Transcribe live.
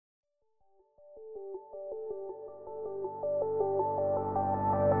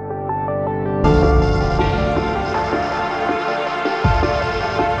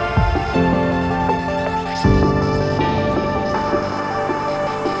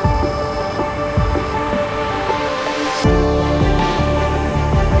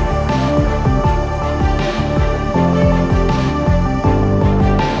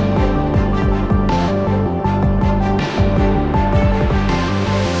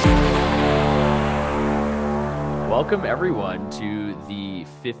Welcome everyone to the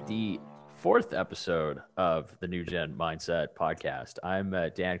 54th episode of the New Gen Mindset podcast. I'm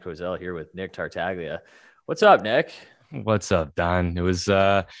Dan Kozel here with Nick Tartaglia. What's up, Nick? What's up, Don? It was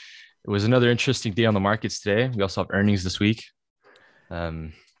another interesting day on the markets today. We also have earnings this week. Yeah,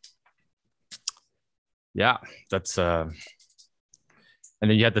 that's and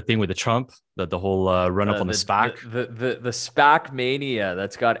then you had the thing with the Trump, the whole run up on the SPAC. The SPAC mania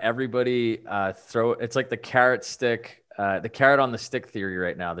that's got everybody it's like the carrot on the stick theory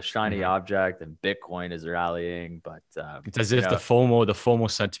right now. The shiny object and Bitcoin is rallying, but it's as if the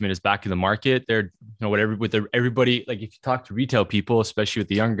FOMO sentiment is back in the market. They're everybody, like if you talk to retail people, especially with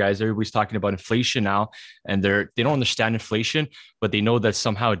the young guys, everybody's talking about inflation now, and they don't understand inflation, but they know that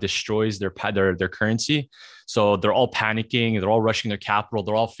somehow it destroys their currency. So they're all panicking, they're all rushing their capital,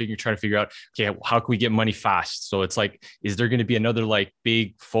 they're all trying to figure out, okay, how can we get money fast? So it's like, is there going to be another like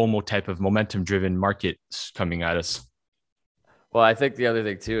big FOMO type of momentum driven market coming at us? Well, I think the other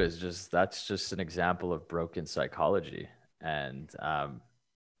thing too is that's just an example of broken psychology. And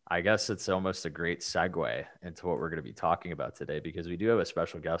I guess it's almost a great segue into what we're going to be talking about today, because we do have a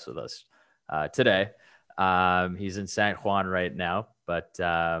special guest with us today. He's in San Juan right now, but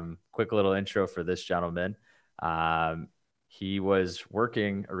quick little intro for this gentleman. He was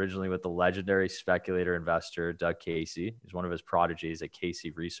working originally with the legendary speculator investor, Doug Casey. He's one of his prodigies at Casey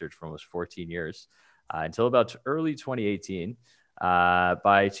Research for almost 14 years until about early 2018.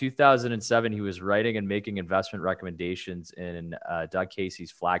 By 2007, he was writing and making investment recommendations in Doug Casey's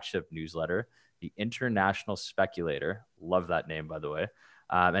flagship newsletter, The International Speculator. Love that name, by the way.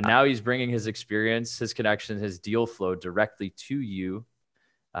 And now he's bringing his experience, his connections, his deal flow directly to you,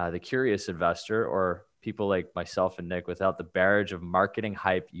 the curious investor, or people like myself and Nick, without the barrage of marketing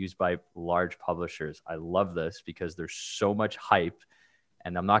hype used by large publishers. I love this because there's so much hype,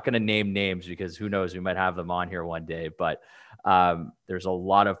 and I'm not going to name names because who knows, we might have them on here one day, but there's a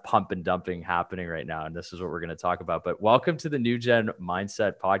lot of pump and dumping happening right now, and this is what we're going to talk about. But welcome to the New Gen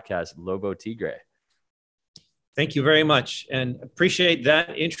Mindset podcast, Lobo Tigre. Thank you very much, and appreciate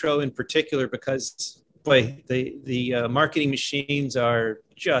that intro in particular, because boy, the marketing machines are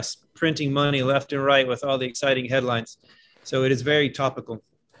just printing money left and right with all the exciting headlines. So it is very topical.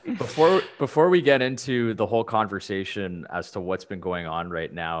 Before we get into the whole conversation as to what's been going on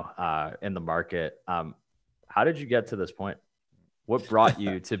right now in the market, how did you get to this point? What brought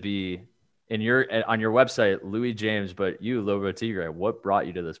you to be on your website, Louis James, but you, Lobo Tigre? What brought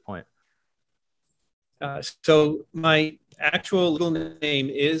you to this point? So my actual little name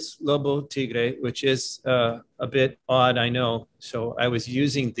is Lobo Tigre, which is a bit odd, I know. So I was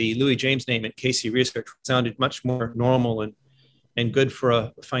using the Louis James name at Casey Research. It sounded much more normal and good for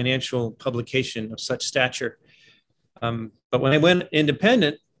a financial publication of such stature. But when I went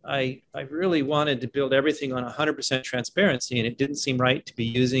independent, I really wanted to build everything on 100% transparency, and it didn't seem right to be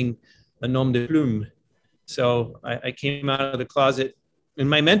using a nom de plume. So I came out of the closet, and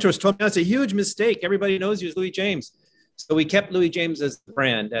my mentors told me that's a huge mistake. Everybody knows you as Louis James. So we kept Louis James as the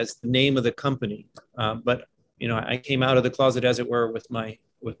brand, as the name of the company. But I came out of the closet, as it were, with my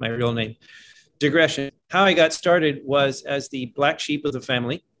real name. Digression. How I got started was as the black sheep of the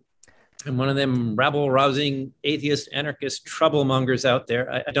family. I'm one of them rabble-rousing, atheist, anarchist troublemongers out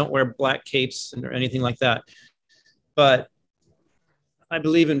there. I don't wear black capes or anything like that. But I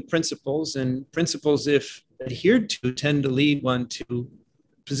believe in principles, and principles, if adhered to, tend to lead one to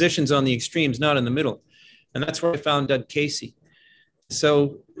positions on the extremes, not in the middle. And that's where I found Doug Casey.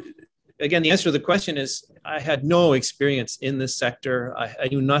 So again, the answer to the question is I had no experience in this sector. I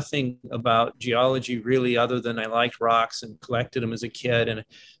knew nothing about geology really, other than I liked rocks and collected them as a kid, and I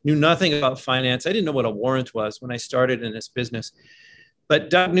knew nothing about finance. I didn't know what a warrant was when I started in this business. But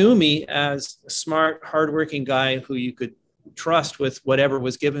Doug knew me as a smart, hardworking guy who you could trust with whatever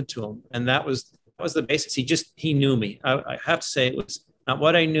was given to him. And that was the basis. He knew me. I have to say, it was not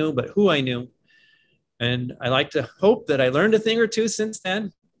what I knew, but who I knew. And I like to hope that I learned a thing or two since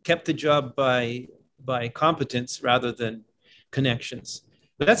then, kept the job by competence rather than connections.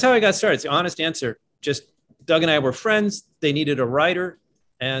 But that's how I got started. It's the honest answer. Just Doug and I were friends. They needed a writer,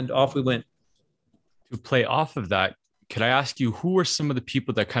 and off we went. To play off of that, could I ask you, who were some of the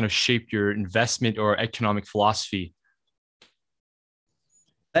people that kind of shaped your investment or economic philosophy?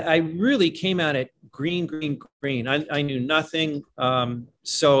 I really came at it green. I knew nothing.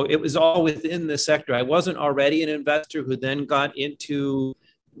 So it was all within the sector. I wasn't already an investor who then got into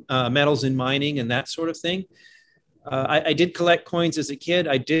metals and mining and that sort of thing. I did collect coins as a kid.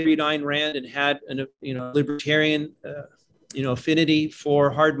 I did read Ayn Rand and had a libertarian affinity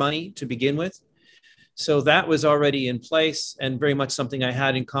for hard money to begin with. So that was already in place and very much something I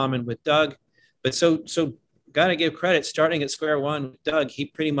had in common with Doug. But so got to give credit, starting at square one with Doug, he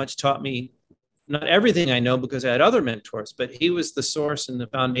pretty much taught me not everything I know because I had other mentors, but he was the source and the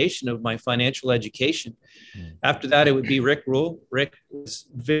foundation of my financial education. After that, it would be Rick Rule. Rick was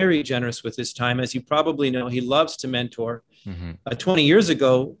very generous with his time. As you probably know, he loves to mentor. 20 years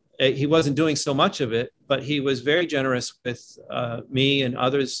ago, he wasn't doing so much of it, but he was very generous with me and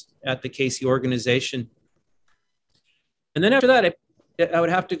others at the Casey organization. And then after that, I would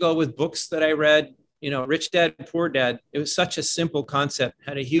have to go with books that I read. Rich Dad, Poor Dad. It was such a simple concept,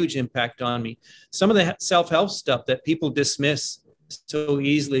 had a huge impact on me. Some of the self-help stuff that people dismiss so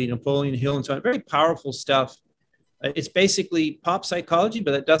easily, Napoleon Hill and so on, very powerful stuff. It's basically pop psychology,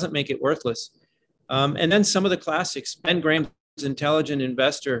 but that doesn't make it worthless. And then some of the classics. Ben Graham's Intelligent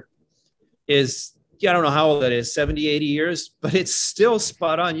Investor is, I don't know how old that is, 70, 80 years, but it's still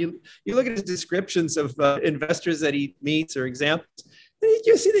spot on. You look at his descriptions of investors that he meets or examples,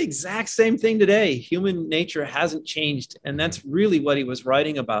 you see the exact same thing today. Human nature hasn't changed. And that's really what he was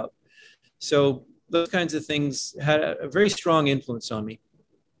writing about. So those kinds of things had a very strong influence on me.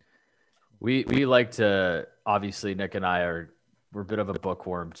 We like to, obviously, Nick and we're a bit of a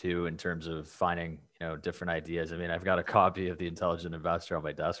bookworm too, in terms of finding, different ideas. I mean, I've got a copy of The Intelligent Investor on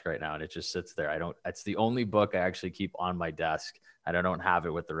my desk right now, and it just sits there. It's the only book I actually keep on my desk, and I don't have it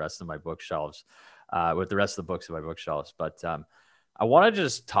with the rest of my bookshelves, with the rest of the books in my bookshelves. But I want to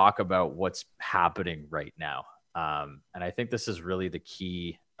just talk about what's happening right now. And I think this is really the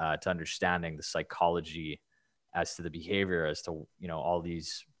key to understanding the psychology as to the behavior, as to, all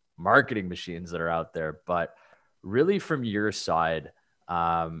these marketing machines that are out there. But really from your side,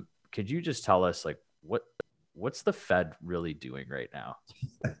 could you just tell us, like, what's the Fed really doing right now?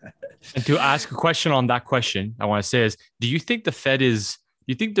 And to ask a question on that question, I want to say is, do you think the Fed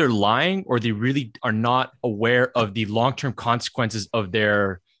you think they're lying, or they really are not aware of the long-term consequences of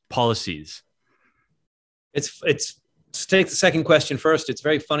their policies? It's to take the second question first. It's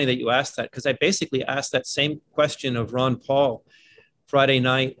very funny that you asked that, because I basically asked that same question of Ron Paul Friday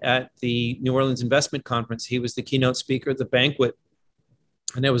night at the New Orleans Investment Conference. He was the keynote speaker at the banquet,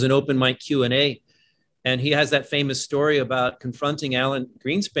 and there was an open mic Q&A. And he has that famous story about confronting Alan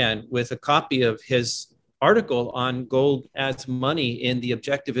Greenspan with a copy of his article on gold as money in the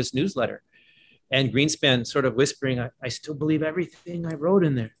Objectivist newsletter. And Greenspan sort of whispering, I still believe everything I wrote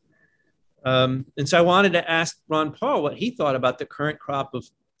in there. And so I wanted to ask Ron Paul what he thought about the current crop of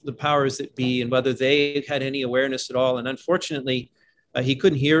the powers that be and whether they had any awareness at all. And unfortunately, he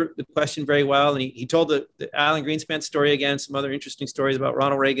couldn't hear the question very well. And he told the Alan Greenspan story again, some other interesting stories about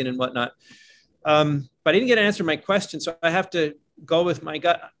Ronald Reagan and whatnot. But I didn't get an answer to my question. So I have to go with my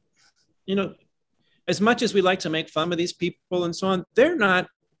gut. As much as we like to make fun of these people and so on, they're not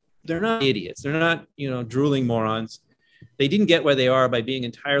idiots. They're not, drooling morons. They didn't get where they are by being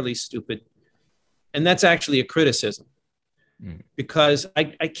entirely stupid. And that's actually a criticism, because I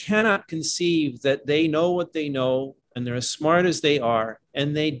cannot conceive that they know what they know and they're as smart as they are,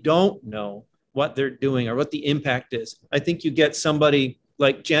 and they don't know what they're doing or what the impact is. I think you get somebody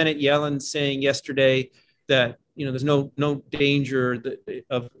like Janet Yellen saying yesterday that, there's no danger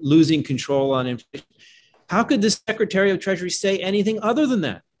of losing control on inflation. How could the Secretary of Treasury say anything other than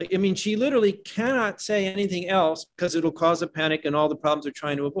that? I mean, she literally cannot say anything else because it'll cause a panic and all the problems they're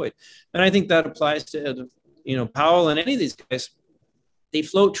trying to avoid. And I think that applies to, Powell and any of these guys. They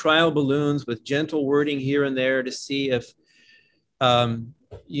float trial balloons with gentle wording here and there to see if,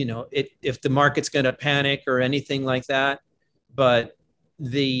 if the market's going to panic or anything like that. But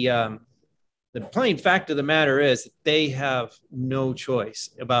the plain fact of the matter is that they have no choice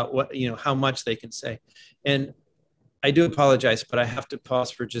about what, how much they can say. And I do apologize, but I have to pause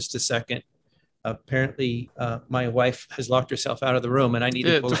for just a second. Apparently, my wife has locked herself out of the room, and I need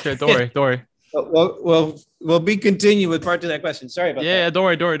to. It's okay. Don't worry. We'll be continue with part two of that question. Sorry about that. Yeah, don't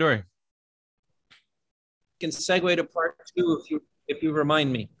worry. Can segue to part two if you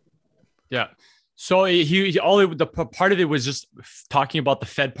remind me. Yeah. So the part of it was just talking about the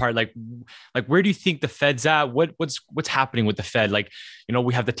Fed part, like where do you think the Fed's at? What's happening with the Fed? Like,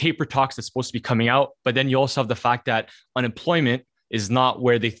 we have the taper talks that's supposed to be coming out, but then you also have the fact that unemployment is not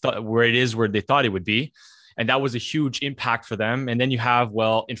where they thought it would be, and that was a huge impact for them. And then you have,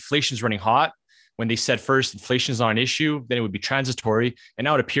 inflation's running hot. When they said first inflation is not an issue, then it would be transitory, and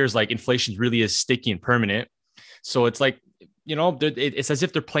now it appears like inflation really is sticky and permanent. So it's like, it's as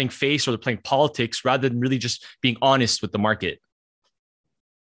if they're playing face or they're playing politics rather than really just being honest with the market.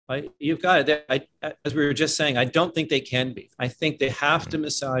 You've got it. As we were just saying, I don't think they can be. I think they have to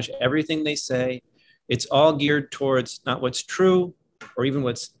massage everything they say. It's all geared towards not what's true or even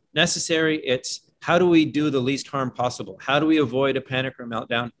what's necessary. It's how do we do the least harm possible? How do we avoid a panic or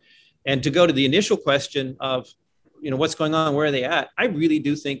meltdown? And to go to the initial question of, what's going on, where are they at? I really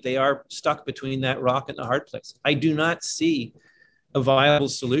do think they are stuck between that rock and the hard place. I do not see a viable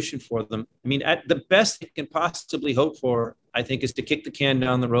solution for them. I mean, at the best they can possibly hope for, I think, is to kick the can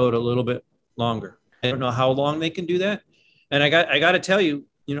down the road a little bit longer. I don't know how long they can do that. And I got to tell you,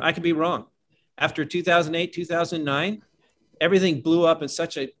 I could be wrong. After 2008, 2009, everything blew up in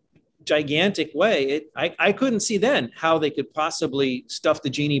such a gigantic way. I couldn't see then how they could possibly stuff the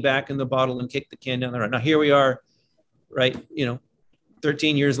genie back in the bottle and kick the can down the road. Now here we are, right?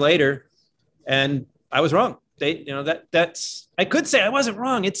 13 years later, and I was wrong. That's I could say I wasn't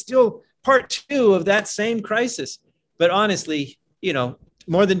wrong. It's still part two of that same crisis. But honestly,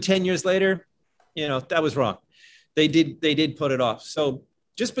 more than 10 years later, that was wrong. They did put it off. So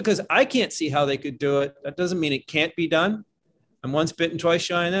just because I can't see how they could do it, that doesn't mean it can't be done. I'm once bitten, twice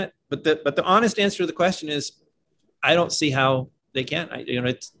shy on that. But the honest answer to the question is, I don't see how they can.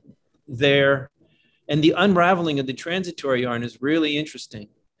 It's there. And the unraveling of the transitory yarn is really interesting.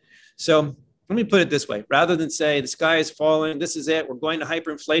 So let me put it this way. Rather than say the sky is falling, this is it, we're going to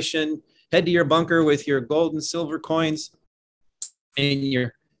hyperinflation, head to your bunker with your gold and silver coins and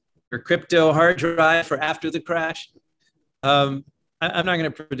your crypto hard drive for after the crash. I'm not going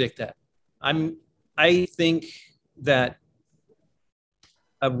to predict that. I think that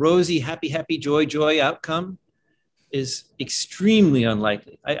a rosy, happy, joy outcome is extremely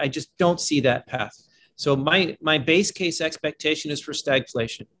unlikely. I just don't see that path. So my base case expectation is for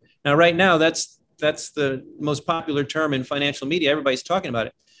stagflation. Now, right now, that's the most popular term in financial media. Everybody's talking about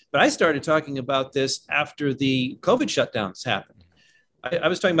it. But I started talking about this after the COVID shutdowns happened. I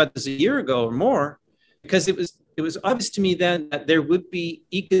was talking about this a year ago or more, because it was obvious to me then that there would be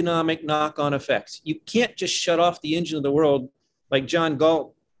economic knock-on effects. You can't just shut off the engine of the world like John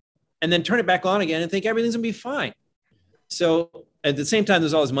Galt and then turn it back on again and think everything's gonna be fine. So at the same time,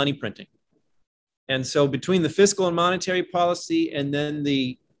 there's all this money printing. And so between the fiscal and monetary policy and then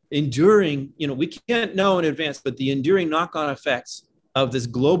the enduring, we can't know in advance, but the enduring knock-on effects of this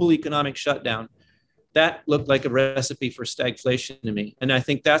global economic shutdown, that looked like a recipe for stagflation to me. And I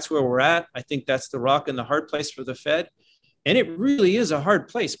think that's where we're at. I think that's the rock and the hard place for the Fed. And it really is a hard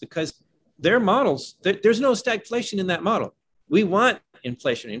place because their models, there's no stagflation in that model. We want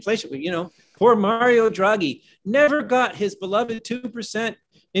inflation. Poor Mario Draghi never got his beloved 2%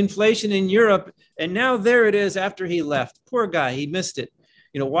 inflation in Europe. And now there it is after he left. Poor guy, he missed it.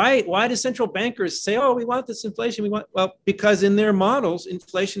 Why do central bankers say, oh, we want this inflation? Well, because in their models,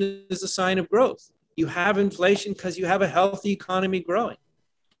 inflation is a sign of growth. You have inflation because you have a healthy economy growing.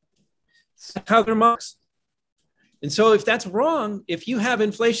 That's how they're models. And so if that's wrong, if you have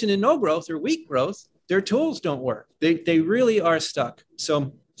inflation and no growth or weak growth, their tools don't work. They really are stuck.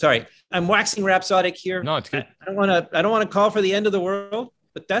 So sorry, I'm waxing rhapsodic here. No, it's good. I don't want to call for the end of the world.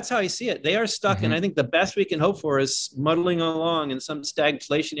 But that's how I see it. They are stuck. Mm-hmm. And I think the best we can hope for is muddling along in some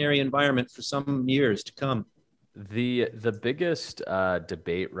stagflationary environment for some years to come. The biggest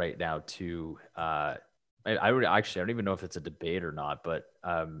debate right now too, I don't even know if it's a debate or not, but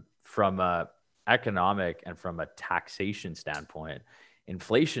from a economic and from a taxation standpoint,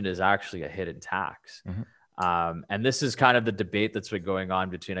 inflation is actually a hidden tax. Mm-hmm. And this is kind of the debate that's been going on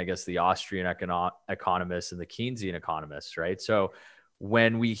between, I guess, the Austrian economists and the Keynesian economists, right? So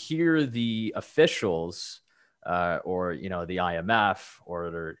when we hear the officials or, the IMF or,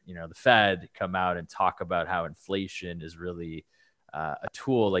 the Fed come out and talk about how inflation is really a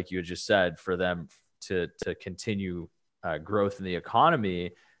tool, like you had just said, for them to continue growth in the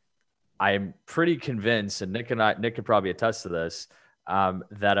economy, I'm pretty convinced, and Nick could probably attest to this,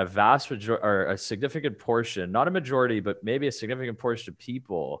 that a vast majority or a significant portion, not a majority, but maybe a significant portion of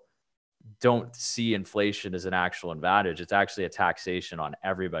people don't see inflation as an actual advantage. It's actually a taxation on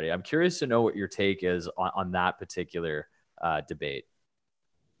everybody. I'm curious to know what your take is on that particular debate.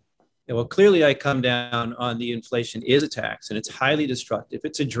 Yeah, well, clearly I come down on the inflation is a tax and it's highly destructive.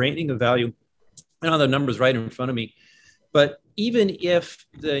 It's a draining of value. I don't have the numbers right in front of me, but even if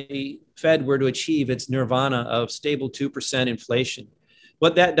the Fed were to achieve its nirvana of stable 2% inflation,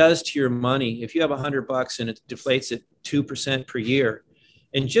 what that does to your money, if you have $100 and it deflates at 2% per year,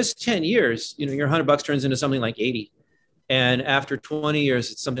 in just 10 years, your $100 turns into something like 80. And after 20 years,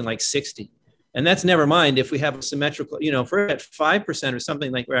 it's something like 60. And that's never mind if we have a symmetrical, if we're at 5% or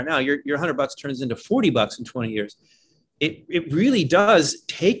something like right now, your $100 turns into $40 in 20 years. It really does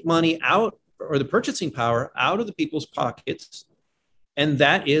take money out, or the purchasing power out of the people's pockets. And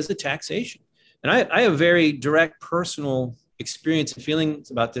that is a taxation. And I have very direct personal experience and feelings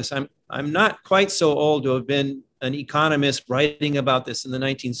about this. I'm not quite so old to have been an economist writing about this in the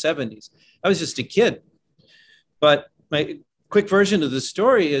 1970s. I was just a kid. But quick version of the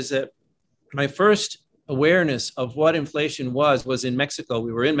story is that my first awareness of what inflation was in Mexico.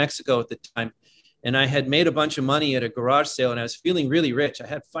 We were in Mexico at the time, and I had made a bunch of money at a garage sale, and I was feeling really rich. I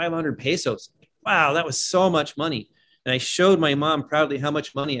had 500 pesos. Wow, that was so much money. And I showed my mom proudly how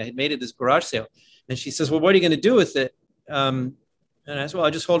much money I had made at this garage sale. And she says, well, what are you going to do with it? And I said, well,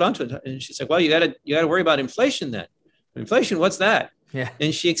 I'll just hold on to it. And she's like, well, you got to worry about inflation then. Inflation, what's that? Yeah.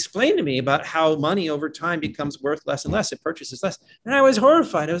 And she explained to me about how money over time becomes worth less and less. It purchases less. And I was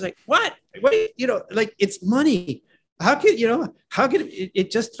horrified. I was like, what? Like it's money. How could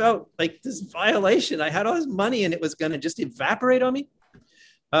it just felt like this violation. I had all this money and it was going to just evaporate on me.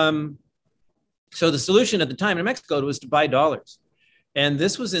 So the solution at the time in Mexico was to buy dollars. And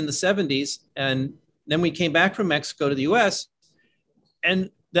this was in the 70s. And then we came back from Mexico to the US.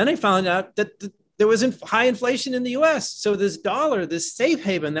 And then I found out that there was high inflation in the US. So this dollar, this safe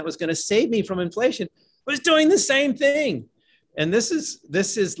haven that was going to save me from inflation, was doing the same thing. And this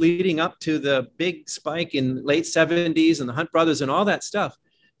is leading up to the big spike in late 70s and the Hunt brothers and all that stuff.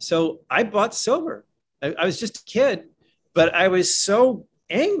 So I bought silver. I was just a kid, but I was so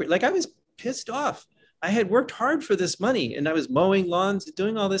angry. Like I was pissed off. I had worked hard for this money and I was mowing lawns and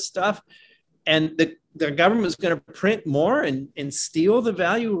doing all this stuff. And the government was going to print more and steal the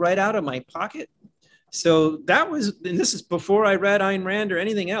value right out of my pocket. So and this is before I read Ayn Rand or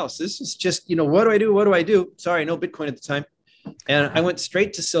anything else. This is just, what do I do? What do I do? Sorry, no Bitcoin at the time. And I went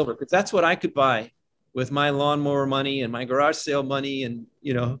straight to silver because that's what I could buy with my lawnmower money and my garage sale money. And,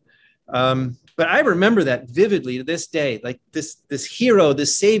 but I remember that vividly to this day, like this hero,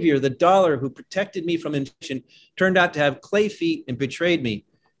 this savior, the dollar who protected me from inflation turned out to have clay feet and betrayed me.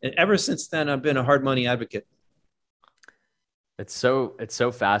 And ever since then, I've been a hard money advocate. It's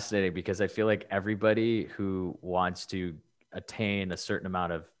so fascinating because I feel like everybody who wants to attain a certain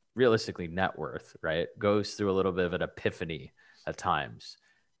amount of realistically net worth, right, goes through a little bit of an epiphany at times.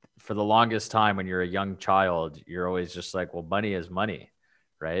 For the longest time, when you're a young child, you're always just like, well, money is money,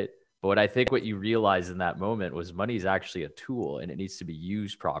 right? But what you realized in that moment was money is actually a tool and it needs to be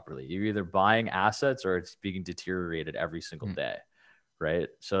used properly. You're either buying assets or it's being deteriorated every single day. Right.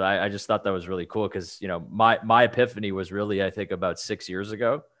 So I just thought that was really cool because, my epiphany was really, I think about 6 years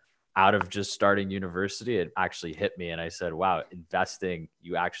ago, out of just starting university. It actually hit me and I said, wow, investing,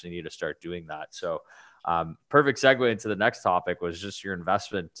 you actually need to start doing that. So perfect segue into the next topic was just your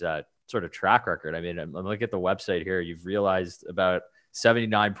investment sort of track record. I mean, I'm looking at the website here. You've realized about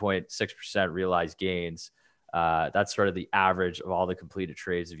 79.6% realized gains. That's sort of the average of all the completed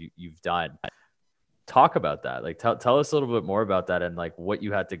trades you've done. Talk about that. Like tell us a little bit more about that and like what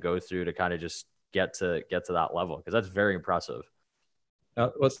you had to go through to kind of just get to that level. Cause that's very impressive.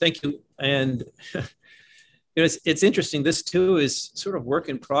 Well, thank you. And it's interesting. This too is sort of work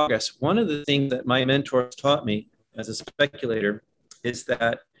in progress. One of the things that my mentors taught me as a speculator is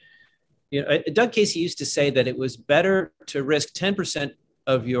that, Doug Casey used to say that it was better to risk 10%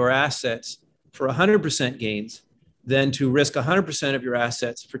 of your assets for 100% gains than to risk 100% of your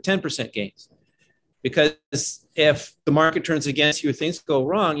assets for 10% gains. Because if the market turns against you, things go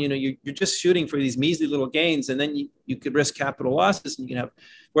wrong, you're just shooting for these measly little gains, and then you could risk capital losses. And you can have,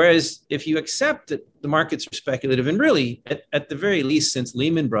 whereas if you accept that the markets are speculative, and really at the very least since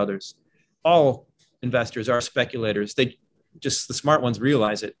Lehman Brothers, all investors are speculators. The smart ones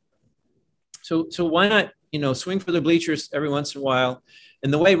realize it. So why not, swing for the bleachers every once in a while?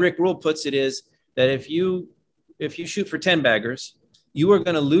 And the way Rick Rule puts it is that if you shoot for 10 baggers, you are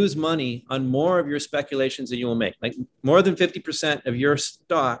going to lose money on more of your speculations than you will make. Like more than 50% of your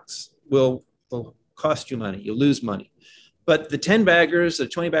stocks will cost you money. You'll lose money. But the 10 baggers, the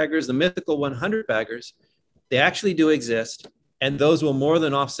 20 baggers, the mythical 100 baggers, they actually do exist. And those will more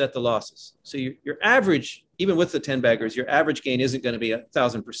than offset the losses. So your average, even with the 10 baggers, your average gain isn't going to be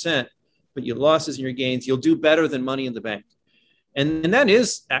 1,000%, but your losses and your gains, you'll do better than money in the bank. And that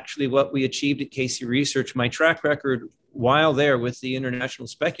is actually what we achieved at Casey Research. My track record while there with the International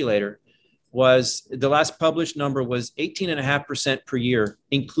Speculator was, the last published number was 18.5% per year,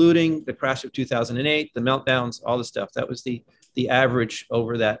 including the crash of 2008, the meltdowns, all the stuff. That was the average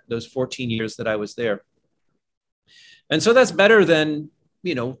over those 14 years that I was there. And so that's better than,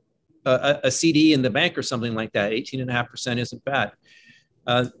 a CD in the bank or something like that. 18.5% isn't bad.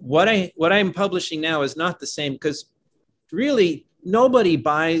 What I'm publishing now is not the same because really nobody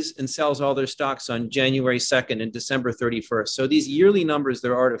buys and sells all their stocks on January 2nd and December 31st. So these yearly numbers,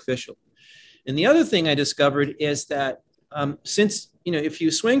 they're artificial. And the other thing I discovered is that since, if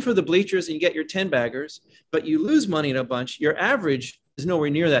you swing for the bleachers and you get your 10 baggers, but you lose money in a bunch, your average is nowhere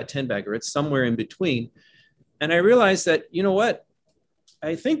near that 10 bagger. It's somewhere in between. And I realized that,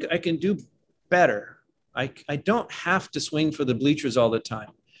 I think I can do better I don't have to swing for the bleachers all the time.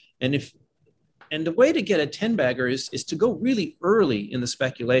 And the way to get a 10 bagger is to go really early in the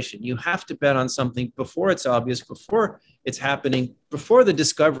speculation. You have to bet on something before it's obvious, before it's happening, before the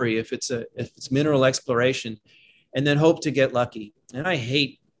discovery, if it's mineral exploration, and then hope to get lucky. And I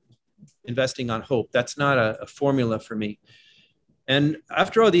hate investing on hope. That's not a formula for me. And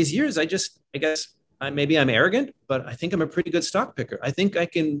after all these years, I guess maybe I'm arrogant, but I think I'm a pretty good stock picker. I think I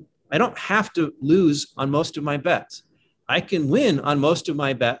don't have to lose on most of my bets. I can win on most of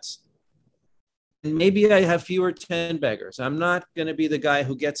my bets. And maybe I have fewer 10 baggers. I'm not going to be the guy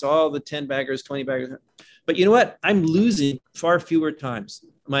who gets all the 10 baggers, 20 baggers. But you know what? I'm losing far fewer times.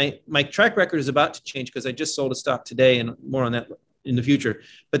 My track record is about to change because I just sold a stock today, and more on that in the future.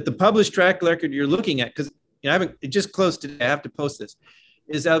 But the published track record you're looking at, because it just closed today, I have to post this,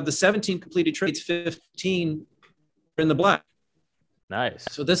 is out of the 17 completed trades, 15 are in the black. Nice.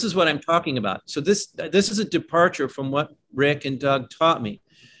 So this is what I'm talking about. So this is a departure from what Rick and Doug taught me.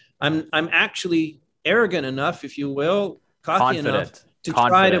 I'm actually arrogant enough, if you will, cocky enough to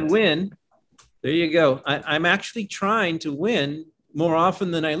try to win. There you go. I'm actually trying to win more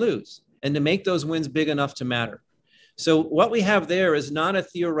often than I lose, and to make those wins big enough to matter. So what we have there is not a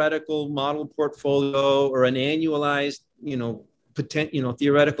theoretical model portfolio or an annualized,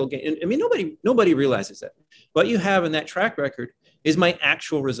 theoretical gain. I mean, nobody realizes that. What you have in that track record is my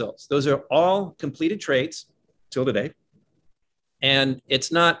actual results. Those are all completed trades till today. And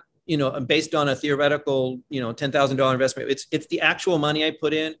it's not, based on a theoretical, $10,000 investment. It's the actual money I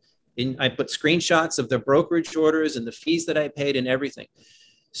put in. And I put screenshots of the brokerage orders and the fees that I paid and everything.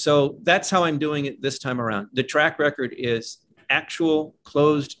 So that's how I'm doing it this time around. The track record is actual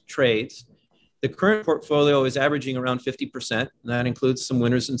closed trades. The current portfolio is averaging around 50%. And that includes some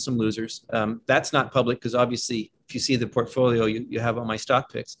winners and some losers. That's not public because obviously if you see the portfolio, you have all my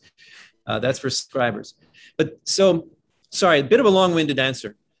stock picks. That's for subscribers. But so, sorry, a bit of a long-winded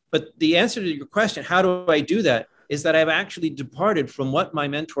answer. But the answer to your question, how do I do that, is that I've actually departed from what my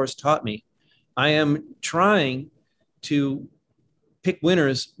mentors taught me. I am trying to pick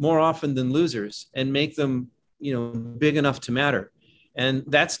winners more often than losers and make them, big enough to matter. And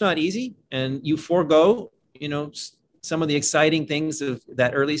that's not easy. And you forego, some of the exciting things of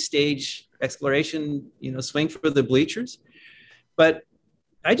that early stage exploration, swing for the bleachers. But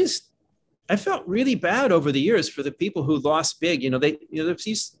I felt really bad over the years for the people who lost big. There's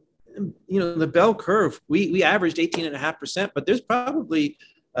these, the bell curve, we averaged 18.5%, but there's probably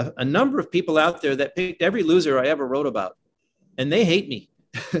a number of people out there that picked every loser I ever wrote about, and they hate me.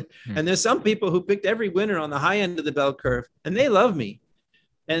 And there's some people who picked every winner on the high end of the bell curve, and they love me.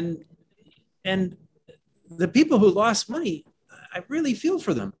 And the people who lost money, I really feel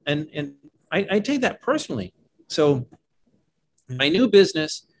for them. And I take that personally. So my new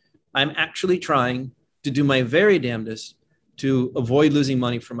business, I'm actually trying to do my very damnedest to avoid losing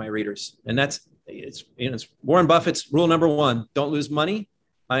money for my readers. And it's Warren Buffett's rule number one: don't lose money.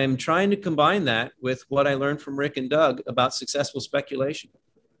 I am trying to combine that with what I learned from Rick and Doug about successful speculation.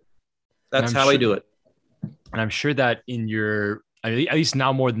 That's how I do it. And I'm sure that in your, at least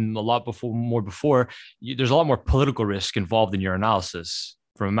now more before, there's a lot more political risk involved in your analysis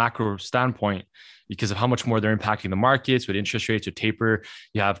from a macro standpoint, because of how much more they're impacting the markets with interest rates or taper.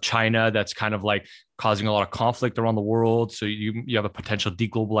 You have China that's kind of like causing a lot of conflict around the world. So you have a potential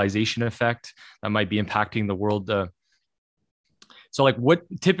deglobalization effect that might be impacting the world. So like what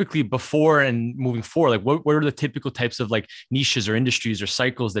typically before and moving forward, like what are the typical types of like niches or industries or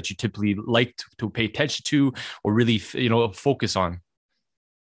cycles that you typically like to pay attention to or really, focus on?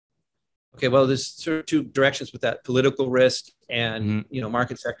 Okay, well, there's sort of two directions with that: political risk and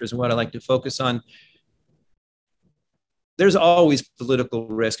market sectors, and what I like to focus on. There's always political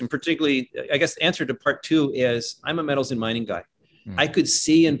risk, and particularly, I guess the answer to part two is I'm a metals and mining guy. I could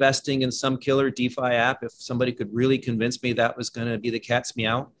see investing in some killer DeFi app if somebody could really convince me that was going to be the cat's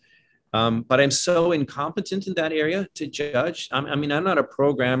meow. But I'm so incompetent in that area to judge. I'm not a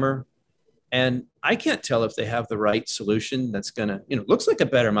programmer. And I can't tell if they have the right solution that's going to, looks like a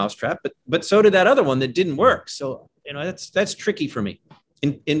better mousetrap, but so did that other one that didn't work. So, that's tricky for me.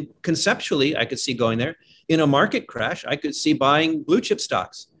 In conceptually, I could see going there. In a market crash, I could see buying blue chip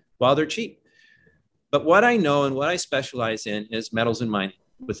stocks while they're cheap. But what I know and what I specialize in is metals and mining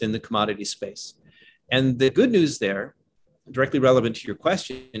within the commodity space. And the good news there, directly relevant to your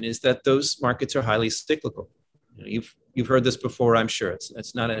question, is that those markets are highly cyclical. You've heard this before, I'm sure.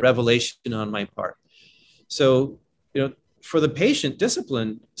 It's not a revelation on my part. So, for the patient,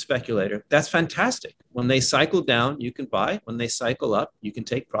 disciplined speculator, that's fantastic. When they cycle down, you can buy. When they cycle up, you can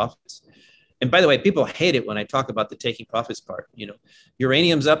take profits. And by the way, people hate it when I talk about the taking profits part.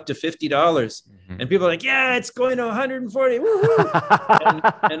 Uranium's up to $50, and people are like, yeah, it's going to 140.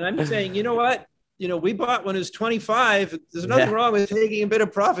 and I'm saying, you know what? We bought when it was 25. There's nothing wrong with taking a bit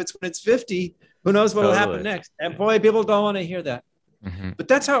of profits when it's 50. Who knows what will happen next? And boy, people don't want to hear that. But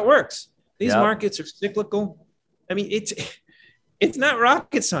that's how it works. These markets are cyclical. I mean, it's not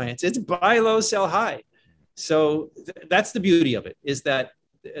rocket science. It's buy low, sell high. So that's the beauty of it, is that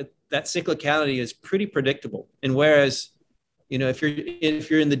cyclicality is pretty predictable. And whereas, if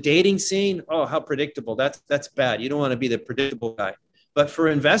you're in the dating scene, oh, how predictable. That's bad. You don't want to be the predictable guy. But for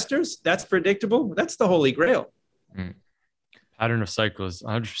investors, that's predictable. That's the holy grail. Pattern of cycles,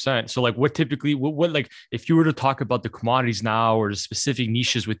 100%. So like what typically, what like, if you were to talk about the commodities now or the specific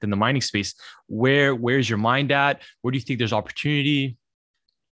niches within the mining space, where's your mind at? Where do you think there's opportunity?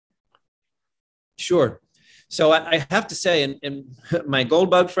 Sure. So I have to say, and my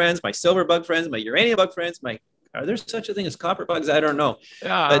gold bug friends, my silver bug friends, my uranium bug friends, are there such a thing as copper bugs? I don't know.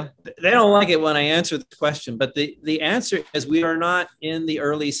 But they don't like it when I answer the question. But the answer is we are not in the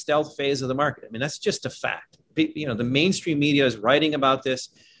early stealth phase of the market. I mean, that's just a fact. The mainstream media is writing about this.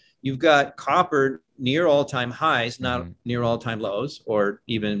 You've got copper near all-time highs, not near all-time lows or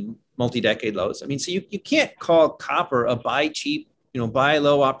even multi-decade lows. I mean, so you can't call copper a buy cheap, buy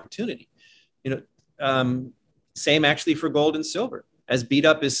low opportunity. Same actually for gold and silver. As beat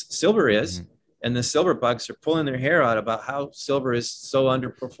up as silver is, and the silver bugs are pulling their hair out about how silver is so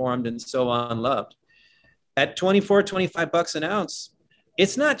underperformed and so unloved. At 24, 25 bucks an ounce,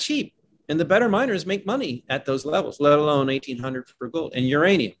 it's not cheap. And the better miners make money at those levels, let alone 1,800 for gold. And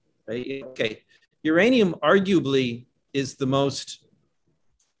uranium, right? Okay. Uranium arguably is the most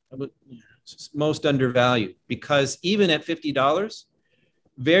undervalued, because even at $50,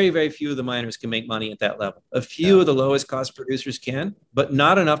 very, very few of the miners can make money at that level. A few of the lowest cost producers can, but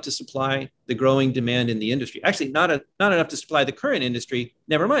not enough to supply the growing demand in the industry. Actually, not enough to supply the current industry,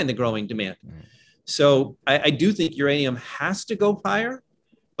 never mind the growing demand. So I do think uranium has to go higher,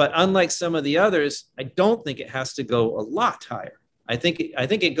 but unlike some of the others, I don't think it has to go a lot higher. I think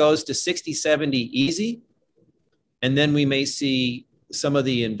it goes to 60, 70 easy, and then we may see some of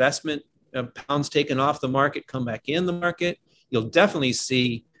the investment pounds taken off the market come back in the market. You'll definitely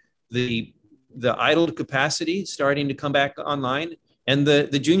see the idled capacity starting to come back online, and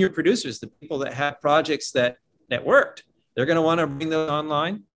the junior producers, the people that have projects that worked, they're going to want to bring those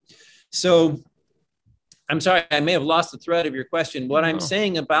online. So I'm sorry, I may have lost the thread of your question. What I'm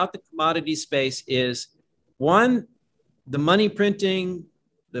saying about the commodity space is, one, the money printing,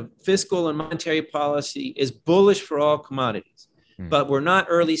 the fiscal and monetary policy is bullish for all commodities, but we're not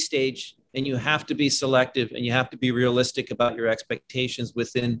early stage. And you have to be selective, and you have to be realistic about your expectations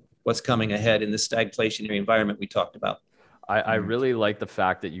within what's coming ahead in the stagflationary environment we talked about. I really like the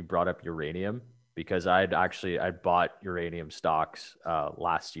fact that you brought up uranium, because I bought uranium stocks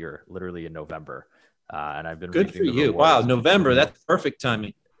last year, literally in November. And I've been good for you. Wow, November, that's perfect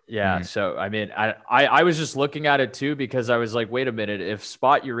timing. Yeah. So, I mean, I was just looking at it too, because I was like, wait a minute, if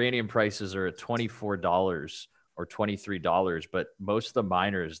spot uranium prices are at $24 or $23, but most of the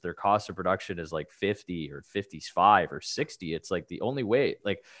miners, their cost of production is like 50 or 55 or 60. It's like the only way,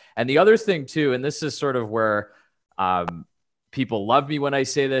 and the other thing too, and this is sort of where people love me when I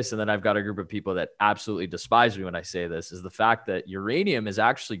say this, and then I've got a group of people that absolutely despise me when I say this, is the fact that uranium is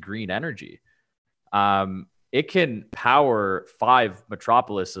actually green energy. It can power 5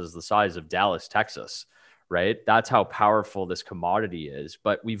 metropolises the size of Dallas, Texas, right? That's how powerful this commodity is.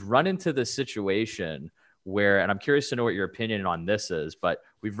 But we've run into this situation where, and I'm curious to know what your opinion on this is, but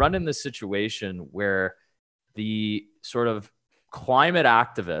we've run in this situation where the sort of climate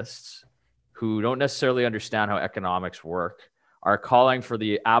activists who don't necessarily understand how economics work are calling for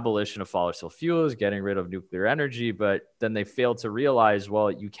the abolition of fossil fuels, getting rid of nuclear energy, but then they fail to realize,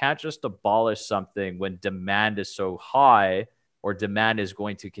 well, you can't just abolish something when demand is so high, or demand is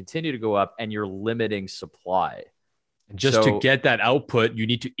going to continue to go up, and you're limiting supply. Just to get that output, you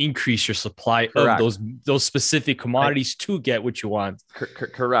need to increase your supply of those specific commodities to get what you want.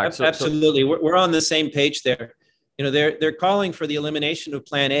 Correct. Absolutely. We're on the same page there. They're calling for the elimination of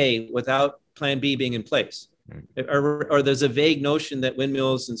Plan A without Plan B being in place. Or there's a vague notion that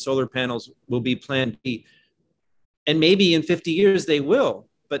windmills and solar panels will be Plan B. And maybe in 50 years they will,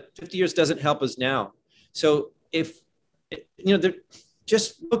 but 50 years doesn't help us now. So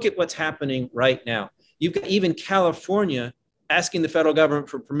just look at what's happening right now. You've got even California asking the federal government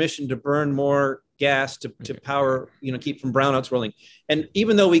for permission to burn more gas to power, keep from brownouts rolling. And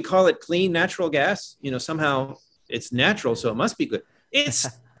even though we call it clean natural gas, somehow it's natural, so it must be good. It's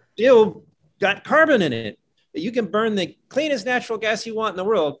still got carbon in it. You can burn the cleanest natural gas you want in the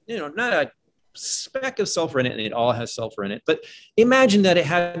world, not a speck of sulfur in it, and it all has sulfur in it. But imagine that it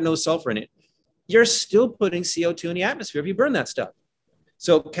had no sulfur in it. You're still putting CO2 in the atmosphere if you burn that stuff.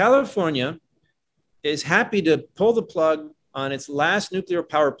 So California is happy to pull the plug on its last nuclear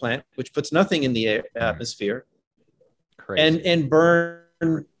power plant, which puts nothing in the atmosphere, and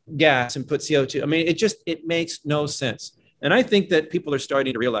burn gas and put CO2. I mean, it makes no sense. And I think that people are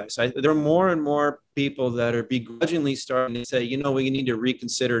starting to realize, there are more and more people that are begrudgingly starting to say, we need to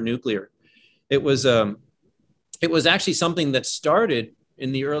reconsider nuclear. It was actually something that started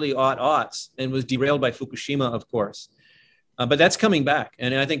in the early aughts and was derailed by Fukushima, of course. But that's coming back.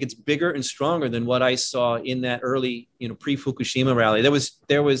 And I think it's bigger and stronger than what I saw in that early, pre-Fukushima rally.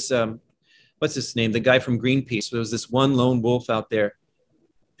 There was what's his name? The guy from Greenpeace. There was this one lone wolf out there,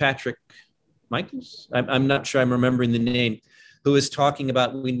 Patrick Michaels. I'm not sure I'm remembering the name, who was talking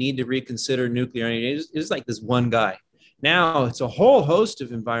about we need to reconsider nuclear. It was like this one guy. Now it's a whole host of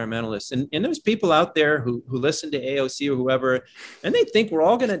environmentalists. And there's people out there who listen to AOC or whoever, and they think we're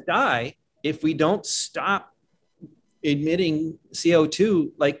all going to die if we don't stop emitting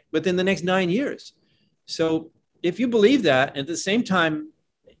CO2 like within the next 9 years. So if you believe that, at the same time,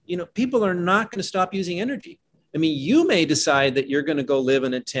 people are not going to stop using energy. I mean, you may decide that you're going to go live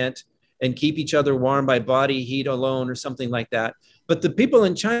in a tent and keep each other warm by body heat alone or something like that. But the people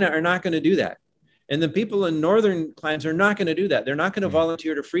in China are not going to do that. And the people in northern climes are not going to do that. They're not going to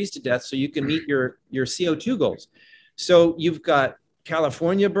volunteer to freeze to death so you can meet your CO2 goals. So you've got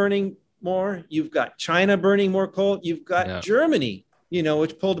California burning more. You've got China burning more coal. You've got Germany,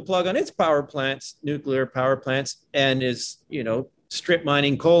 which pulled the plug on its power plants, nuclear power plants, and is, strip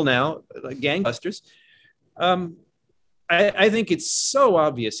mining coal now, like gangbusters. I think it's so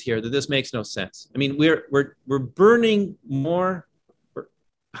obvious here that this makes no sense. I mean, we're burning more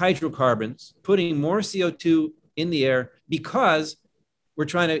hydrocarbons, putting more CO2 in the air because we're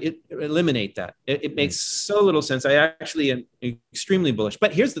trying to eliminate that. It makes so little sense. I actually am extremely bullish.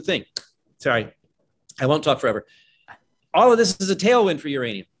 But here's the thing. Sorry, I won't talk forever. All of this is a tailwind for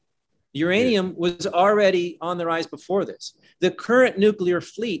uranium. Uranium was already on the rise before this. The current nuclear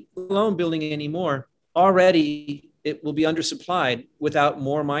fleet, alone building anymore, already it will be undersupplied without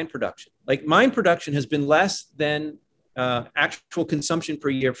more mine production. Like mine production has been less than actual consumption per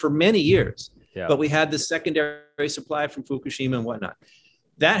year for many years. Yeah. But we had the secondary supply from Fukushima and whatnot.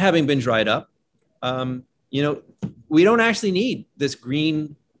 That having been dried up, we don't actually need this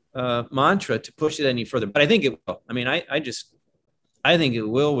green mantra to push it any further. But I think it will. I mean, I think it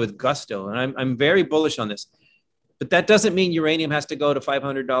will with gusto. And I'm very bullish on this. But that doesn't mean uranium has to go to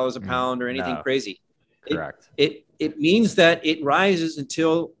 $500 a pound or anything crazy. Correct. It means that it rises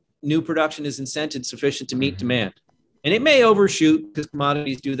until new production is incented sufficient to meet demand. And it may overshoot because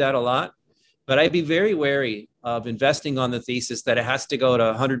commodities do that a lot. But I'd be very wary of investing on the thesis that it has to go to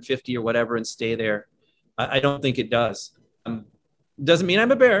 150 or whatever and stay there. I don't think it does. Doesn't mean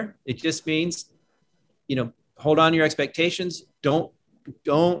I'm a bear. It just means, hold on to your expectations. Don't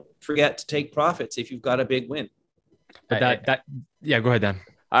forget to take profits if you've got a big win. But go ahead, Dan.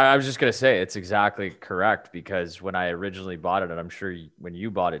 I was just going to say it's exactly correct, because when I originally bought it, and I'm sure when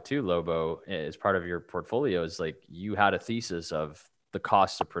you bought it too, Lobo, as part of your portfolio, is like you had a thesis of the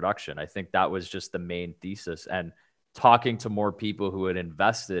cost of production. I think that was just the main thesis. And talking to more people who had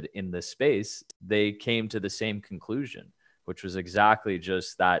invested in this space, they came to the same conclusion, which was exactly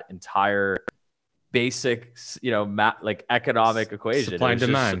just that entire basic, like economic equation. Supply and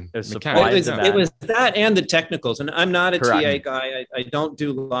demand. It was that and the technicals. And I'm not a TA guy. I don't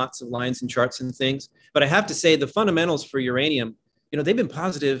do lots of lines and charts and things. But I have to say the fundamentals for uranium, they've been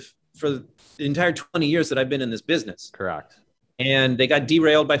positive for the entire 20 years that I've been in this business. Correct. And they got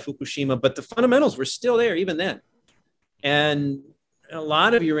derailed by Fukushima, but the fundamentals were still there even then. And a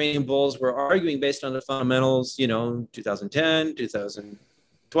lot of uranium bulls were arguing based on the fundamentals, 2010,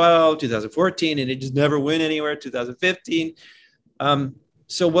 2012, 2014, and it just never went anywhere, 2015.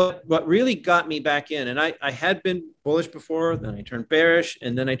 So what really got me back in, and I had been bullish before, then I turned bearish,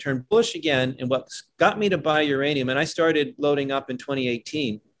 and then I turned bullish again. And what got me to buy uranium, and I started loading up in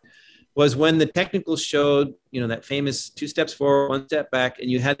 2018, was when the technicals showed, that famous 2 steps forward, 1 step back, and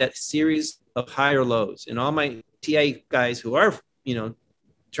you had that series of higher lows. And all my TA guys who are,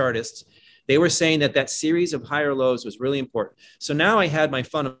 chartists, they were saying that series of higher lows was really important. So now I had my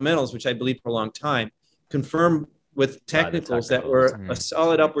fundamentals, which I believed for a long time, confirmed with technicals that were a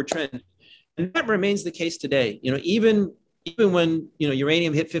solid upward trend. And that remains the case today. Even when,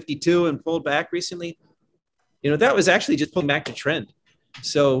 uranium hit 52 and pulled back recently, that was actually just pulling back to trend.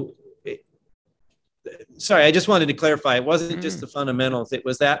 So sorry, I just wanted to clarify. It wasn't just the fundamentals. It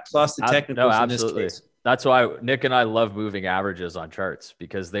was that plus the technicals. No, absolutely. In this case. That's why Nick and I love moving averages on charts,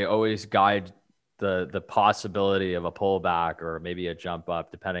 because they always guide the possibility of a pullback or maybe a jump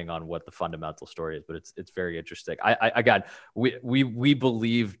up, depending on what the fundamental story is. But it's very interesting. Again, we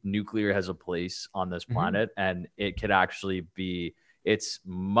believe nuclear has a place on this planet, and it could actually be. It's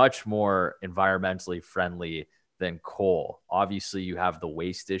much more environmentally friendly than coal. Obviously, you have the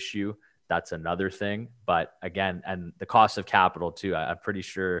waste issue. That's another thing. But again, and the cost of capital too. I'm pretty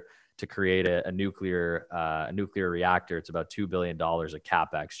sure to create a nuclear reactor, it's about $2 billion of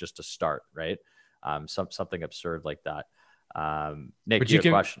capex just to start, right? Something absurd like that. Nick, you have a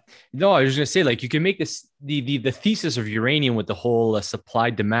question? No, I was just gonna say, like, you can make this the thesis of uranium with the whole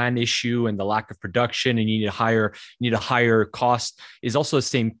supply demand issue and the lack of production, and you need a higher cost, is also the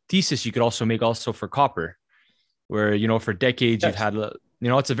same thesis you could also make also for copper, where, you know, for decades you've had, you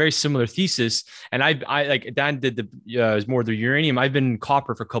know, it's a very similar thesis. And I like Dan did more the uranium. I've been in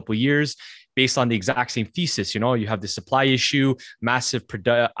copper for a couple of years based on the exact same thesis. You know, you have the supply issue, massive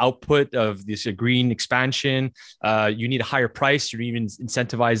output of this green expansion. You need a higher price. You even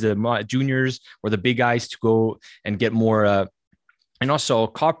incentivize the juniors or the big guys to go and get more. And also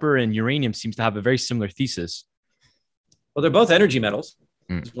copper and uranium seems to have a very similar thesis. Well, they're both energy metals.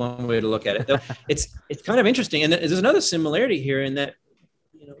 Is one way to look at it. Though it's kind of interesting. And there's another similarity here in that,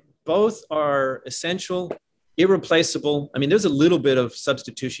 you know, both are essential, irreplaceable. I mean, there's a little bit of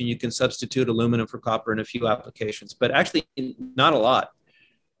substitution. You can substitute aluminum for copper in a few applications, but actually not a lot.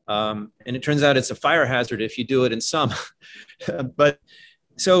 And it turns out it's a fire hazard if you do it in some. But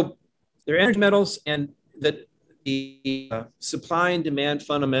so they're energy metals, and that the supply and demand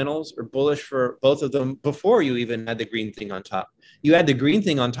fundamentals are bullish for both of them before you even had the green thing on top. You add the green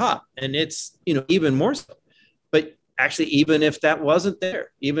thing on top, and it's, you know, even more so. But actually, even if that wasn't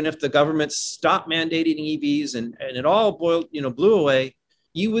there, even if the government stopped mandating EVs and it all blew away,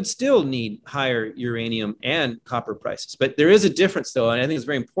 you would still need higher uranium and copper prices. But there is a difference, though, and I think it's a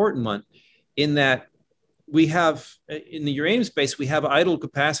very important one, in that we have, in the uranium space, we have idle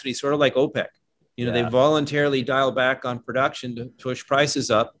capacity, sort of like OPEC. You know, they voluntarily dial back on production to push prices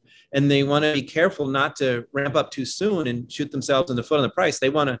up, and they want to be careful not to ramp up too soon and shoot themselves in the foot on the price. They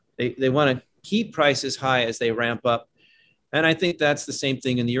want to keep prices high as they ramp up. And I think that's the same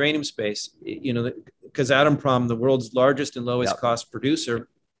thing in the uranium space, you know, because Kazatomprom, the world's largest and lowest cost producer,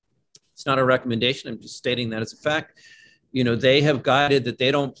 it's not a recommendation. I'm just stating that as a fact. You know, they have guided that they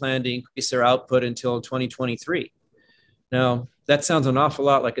don't plan to increase their output until 2023. Now, that sounds an awful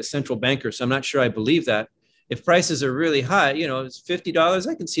lot like a central banker, so I'm not sure I believe that. If prices are really high, you know, it's $50,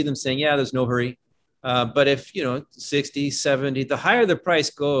 I can see them saying, yeah, there's no hurry. But if, you know, 60, 70, the higher the price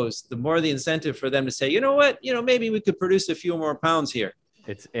goes, the more the incentive for them to say, you know what, you know, maybe we could produce a few more pounds here.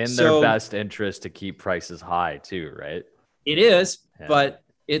 It's in their best interest to keep prices high too, right? It is, but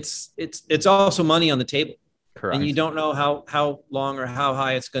it's also money on the table. Correct. And you don't know how long or how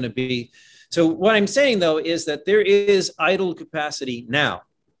high it's going to be. So what I'm saying, though, is that there is idle capacity now,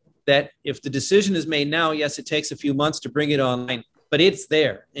 that if the decision is made now, yes, it takes a few months to bring it online, but it's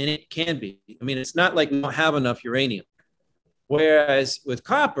there and it can be. I mean, it's not like we don't have enough uranium. Whereas with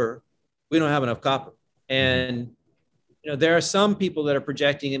copper, we don't have enough copper. And, you know, there are some people that are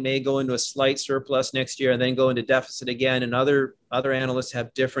projecting it may go into a slight surplus next year and then go into deficit again. And other analysts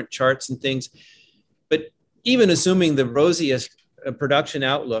have different charts and things. But even assuming the rosiest production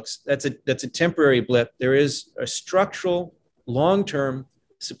outlooks, that's a temporary blip. There is a structural long-term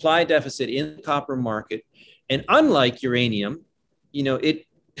supply deficit in the copper market. And unlike uranium, you know,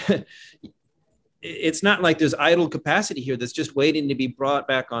 it's not like there's idle capacity here that's just waiting to be brought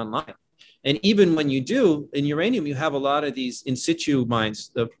back online. And even when you do, in uranium, you have a lot of these in situ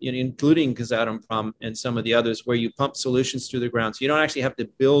mines, including Kazatomprom and some of the others, where you pump solutions through the ground. So you don't actually have to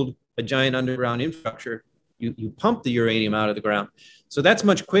build a giant underground infrastructure. You pump the uranium out of the ground. So that's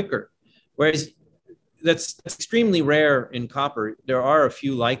much quicker. Whereas that's extremely rare in copper. There are a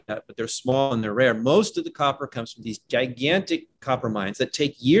few like that, but they're small and they're rare. Most of the copper comes from these gigantic copper mines that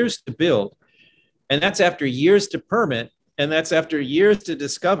take years to build. And that's after years to permit. And that's after years to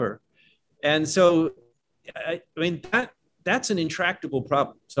discover. And so, I mean, that's an intractable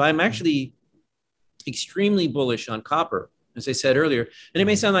problem. So I'm actually extremely bullish on copper, as I said earlier. And it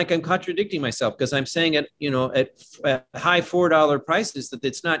may sound like I'm contradicting myself because I'm saying at high $4 prices that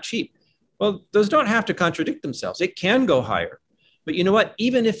it's not cheap. Well, those don't have to contradict themselves. It can go higher. But you know what?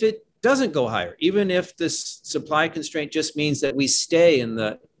 Even if it doesn't go higher, even if this supply constraint just means that we stay in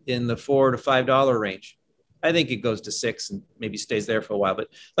the $4 to $5 range, I think it goes to $6 and maybe stays there for a while. But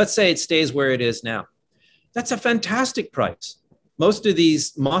let's say it stays where it is now. That's a fantastic price. Most of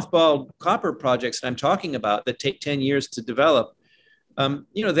these mothballed copper projects that I'm talking about that take 10 years to develop,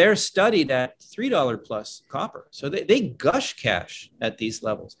 they're studied at $3 plus copper. So they gush cash at these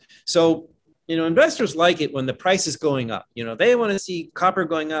levels. So, investors like it when the price is going up. They want to see copper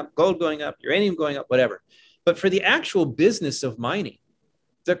going up, gold going up, uranium going up, whatever. But for the actual business of mining,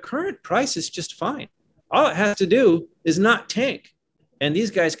 the current price is just fine. All it has to do is not tank. And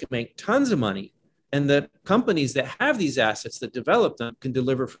these guys can make tons of money. And the companies that have these assets that develop them can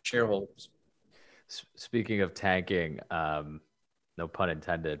deliver for shareholders. Speaking of tanking, no pun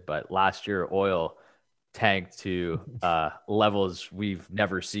intended, but last year oil tanked to levels we've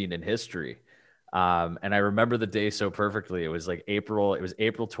never seen in history. And I remember the day so perfectly. It was April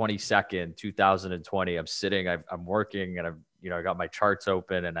 22nd, 2020. I'm working and I got my charts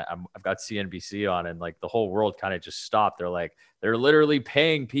open and I've got CNBC on, and like the whole world kind of just stopped. They're literally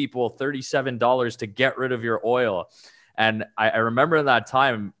paying people $37 to get rid of your oil. And I remember in that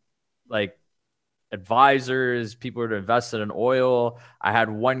time, like advisors, people who invested in oil. I had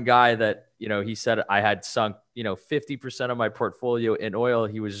one guy that, he said I had sunk, 50% of my portfolio in oil.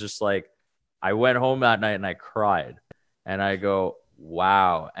 He was just like, I went home that night and I cried, and I go,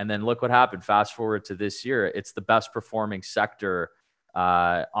 wow. And then look what happened. Fast forward to this year. It's the best performing sector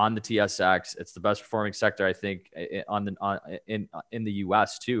on the TSX. It's the best performing sector, I think, in the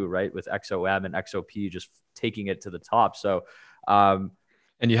US too, right? With XOM and XOP just taking it to the top. So,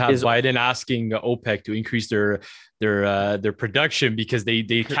 and you have Biden asking OPEC to increase their production because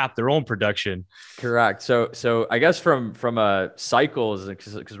they cap their own production. Correct. So I guess from a cycles,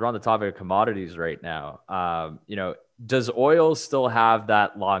 because we're on the topic of commodities right now, does oil still have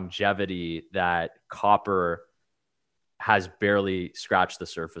that longevity that copper has barely scratched the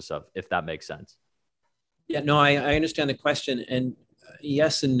surface of, if that makes sense? Yeah, no, I understand the question, and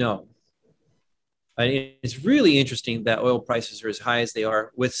yes and no. It's really interesting that oil prices are as high as they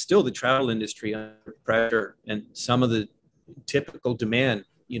are, with still the travel industry under pressure and some of the typical demand,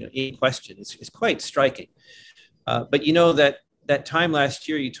 in question. It's quite striking. But that time last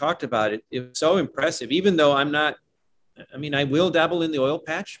year you talked about it, it was so impressive. Even though I will dabble in the oil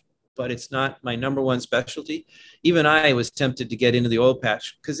patch, but it's not my number one specialty. Even I was tempted to get into the oil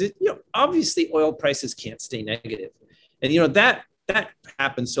patch because obviously oil prices can't stay negative, and that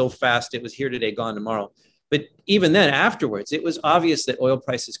happened so fast. It was here today, gone tomorrow. But even then, afterwards, it was obvious that oil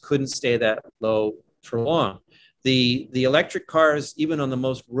prices couldn't stay that low for long. The electric cars, even on the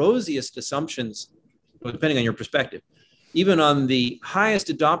most rosiest assumptions, depending on your perspective, even on the highest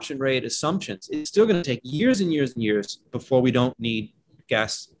adoption rate assumptions, it's still going to take years and years and years before we don't need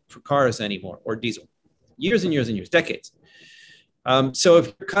gas for cars anymore, or diesel. Years and years and years, decades. So if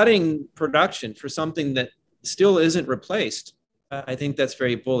you're cutting production for something that still isn't replaced, I think that's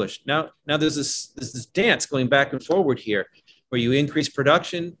very bullish. Now there's this dance going back and forward here, where you increase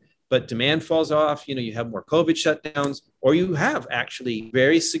production, but demand falls off. You have more COVID shutdowns, or you have actually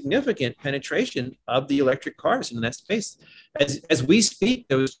very significant penetration of the electric cars in that space. As we speak,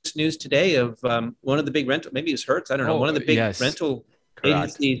 there was news today of one of the big rental, maybe it was Hertz, I don't know, one of the big rental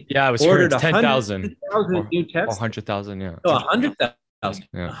agencies. Yeah, it was ordered 10,000 new Tesla. 100,000, yeah. Oh, 100,000.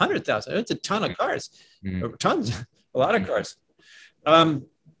 Yeah. 100,000. It's a ton of cars. Tons, a lot of cars.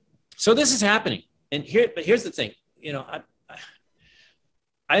 So this is happening, and here's the thing.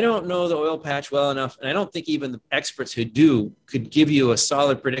 I don't know the oil patch well enough, and I don't think even the experts who do could give you a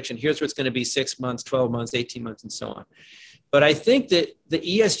solid prediction. Here's what's going to be 6 months, 12 months, 18 months, and so on. But I think that the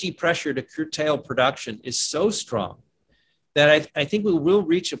ESG pressure to curtail production is so strong that I think we will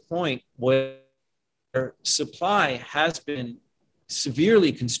reach a point where supply has been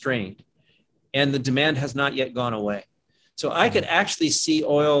severely constrained and the demand has not yet gone away. So I could actually see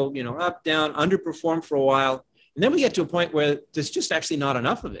oil, up, down, underperform for a while. And then we get to a point where there's just actually not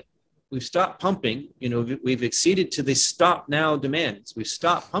enough of it. We've stopped pumping, we've exceeded to the stop now demands. We've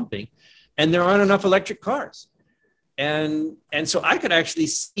stopped pumping, and there aren't enough electric cars. And so I could actually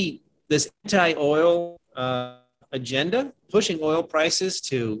see this anti-oil agenda pushing oil prices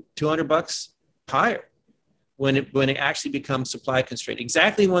to $200 higher when it actually becomes supply constrained.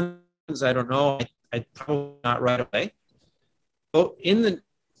 Exactly when, I don't know. I probably not right away. But in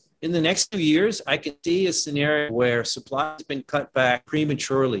the next 2 years, I can see a scenario where supply has been cut back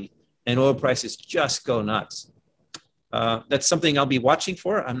prematurely and oil prices just go nuts. That's something I'll be watching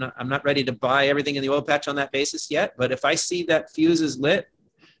for. I'm not ready to buy everything in the oil patch on that basis yet, but if I see that fuse is lit,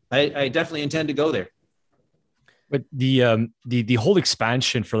 I definitely intend to go there. But the whole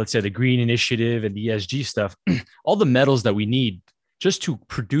expansion for, let's say, the green initiative and the ESG stuff, all the metals that we need just to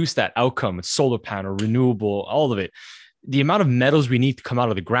produce that outcome, solar panel, renewable, all of it, the amount of metals we need to come out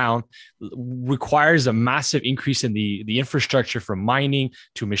of the ground requires a massive increase in the infrastructure, from mining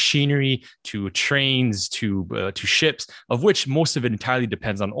to machinery to trains to ships, of which most of it entirely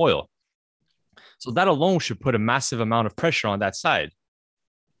depends on oil. So that alone should put a massive amount of pressure on that side.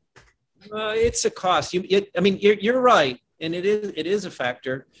 It's a cost. You're right, and it is a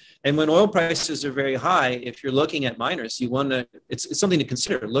factor. And when oil prices are very high, if you're looking at miners, you want to. It's something to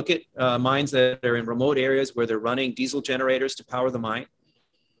consider. Look at mines that are in remote areas where they're running diesel generators to power the mine.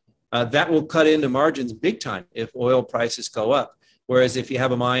 That will cut into margins big time if oil prices go up. Whereas if you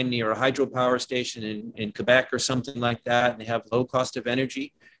have a mine near a hydropower station in Quebec or something like that, and they have low cost of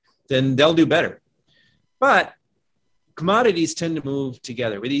energy, then they'll do better. But commodities tend to move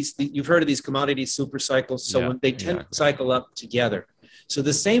together. You've heard of these commodity super cycles. So when they tend to cycle up together. So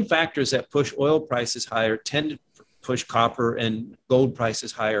the same factors that push oil prices higher tend to push copper and gold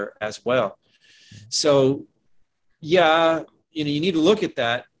prices higher as well. So you need to look at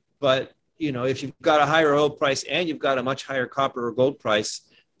that. But, if you've got a higher oil price and you've got a much higher copper or gold price,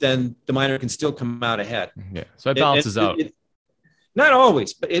 then the miner can still come out ahead. Yeah. So it balances out. Not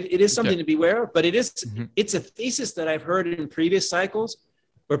always, but it is something to be aware of. But it's a thesis that I've heard in previous cycles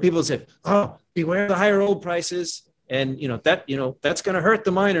where people said, "Oh, beware the higher oil prices," and that's going to hurt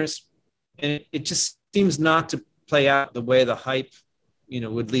the miners. And it just seems not to play out the way the hype,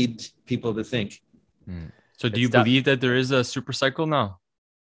 would lead people to think. So, do you believe that there is a super cycle now?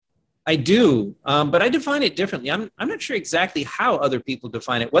 I do, but I define it differently. I'm not sure exactly how other people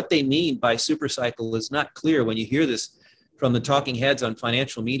define it. What they mean by super cycle is not clear when you hear this from the talking heads on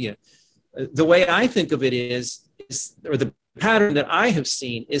financial media. The way I think of it is the pattern that I have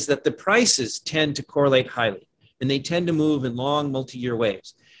seen is that the prices tend to correlate highly, and they tend to move in long multi-year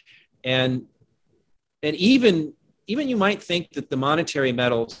waves. And even you might think that the monetary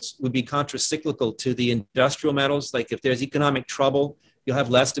metals would be contracyclical to the industrial metals. Like if there's economic trouble, you'll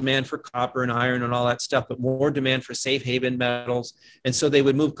have less demand for copper and iron and all that stuff, but more demand for safe haven metals. And so they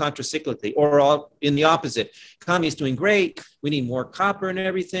would move contracyclically, or in the opposite. Economy is doing great. We need more copper and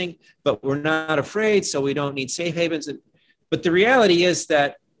everything, but we're not afraid, so we don't need safe havens. But the reality is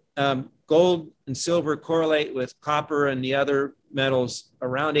that gold and silver correlate with copper and the other metals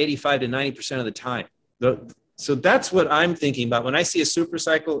around 85 to 90% of the time. So that's what I'm thinking about. When I see a super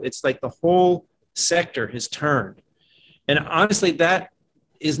cycle, it's like the whole sector has turned. And honestly, that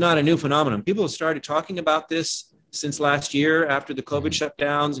is not a new phenomenon. People have started talking about this since last year after the COVID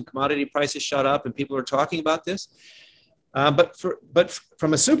shutdowns and commodity prices shot up, and people are talking about this. But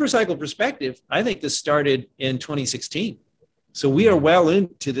from a super cycle perspective, I think this started in 2016. So we are well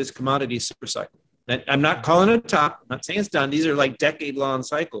into this commodity super cycle. And I'm not calling it a top. I'm not saying it's done. These are like decade-long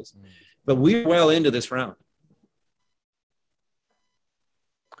cycles. But we're well into this round.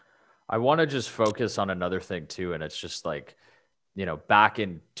 I want to just focus on another thing too. And it's just like, back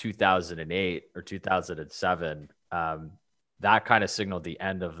in 2008 or 2007, that kind of signaled the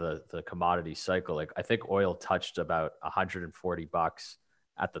end of the commodity cycle. Like I think oil touched about $140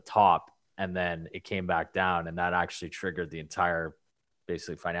 at the top, and then it came back down, and that actually triggered the entire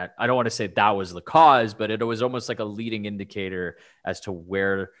basically financial. I don't want to say that was the cause, but it was almost like a leading indicator as to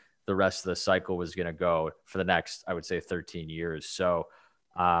where the rest of the cycle was going to go for the next, I would say, 13 years. So,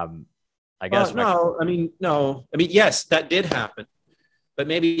 I guess yes, that did happen, but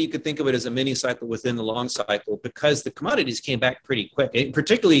maybe you could think of it as a mini cycle within the long cycle, because the commodities came back pretty quick. And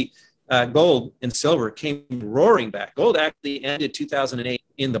particularly gold and silver came roaring back. Gold actually ended 2008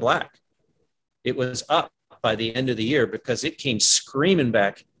 in the black. It was up by the end of the year because it came screaming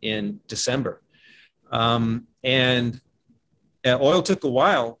back in December. And oil took a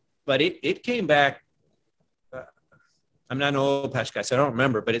while, but it came back. I'm not an oil patch guy, so I don't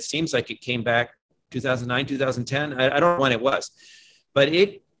remember, but it seems like it came back 2009, 2010. I don't know when it was, but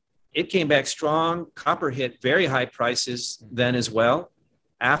it came back strong. Copper hit very high prices then as well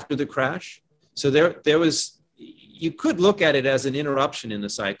after the crash. So there was, you could look at it as an interruption in the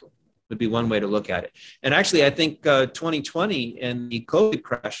cycle, would be one way to look at it. And actually, I think 2020 and the COVID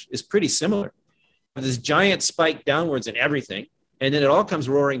crash is pretty similar. This giant spike downwards in everything, and then it all comes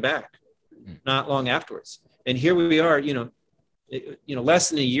roaring back not long afterwards. And here we are, less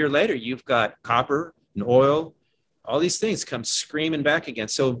than a year later, you've got copper and oil, all these things come screaming back again.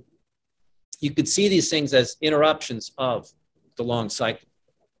 So you could see these things as interruptions of the long cycle.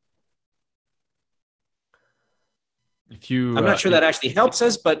 I'm not sure that actually helps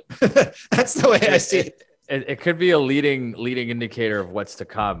us, but that's the way I see it. It could be a leading indicator of what's to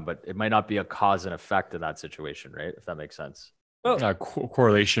come, but it might not be a cause and effect in that situation, right? If that makes sense. Well,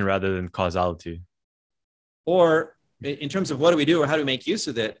 correlation rather than causality. Or in terms of what do we do or how do we make use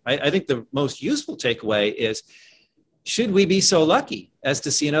of it, I think the most useful takeaway is, should we be so lucky as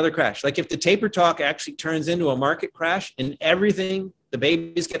to see another crash? Like if the taper talk actually turns into a market crash and everything, the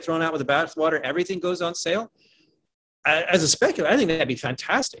babies get thrown out with the bathwater, everything goes on sale. As a speculator, I think that'd be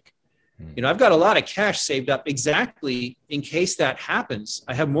fantastic. You know, I've got a lot of cash saved up exactly in case that happens.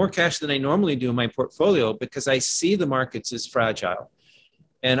 I have more cash than I normally do in my portfolio because I see the markets as fragile.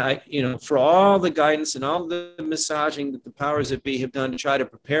 And I, you know, for all the guidance and all the massaging that the powers that be have done to try to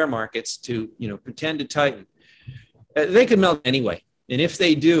prepare markets to, you know, pretend to tighten, they could melt anyway. And if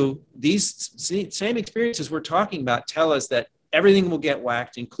they do, these same experiences we're talking about tell us that everything will get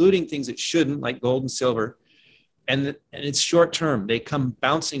whacked, including things that shouldn't, like gold and silver. And it's short term. They come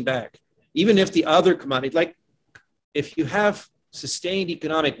bouncing back. Even if the other commodity, like if you have sustained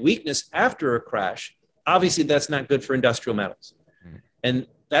economic weakness after a crash, obviously that's not good for industrial metals. And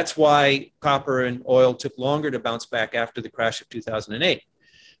that's why copper and oil took longer to bounce back after the crash of 2008.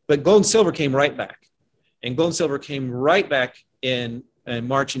 But gold and silver came right back. And gold and silver came right back in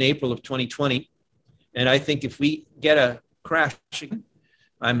March and April of 2020. And I think if we get a crash,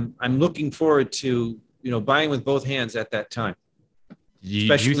 I'm looking forward to, you know, buying with both hands at that time.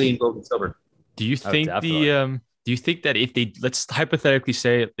 Especially in gold and silver. Do you think do you think that if they, let's hypothetically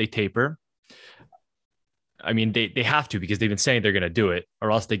say they taper, I mean, they have to, because they've been saying they're going to do it,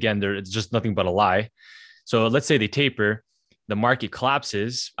 or else again, it's just nothing but a lie. So let's say they taper, the market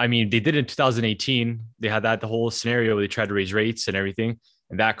collapses. I mean, they did it in 2018. They had the whole scenario where they tried to raise rates and everything,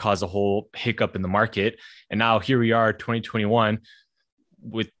 and that caused a whole hiccup in the market. And now here we are, 2021,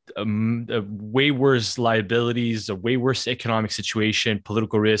 with way worse liabilities, a way worse economic situation,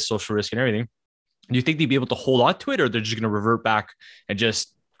 political risk, social risk, and everything. Do you think they'd be able to hold on to it, or they're just going to revert back and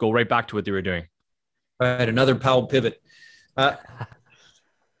just go right back to what they were doing? Right, another Powell pivot.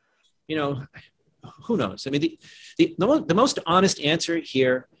 You know, who knows? I mean, the most honest answer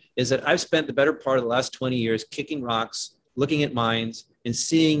here is that I've spent the better part of the last 20 years kicking rocks, looking at mines, and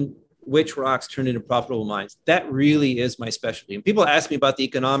seeing which rocks turn into profitable mines. That really is my specialty. And people ask me about the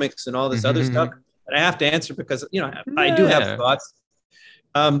economics and all this other stuff, and I have to answer because, you know, I do have thoughts.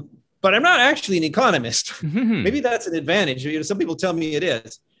 But I'm not actually an economist. Maybe that's an advantage. You know, some people tell me it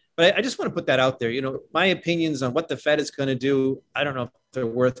is. But I just want to put that out there. You know, my opinions on what the Fed is going to do, I don't know if they're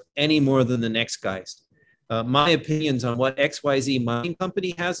worth any more than the next guy's. My opinions on what XYZ mining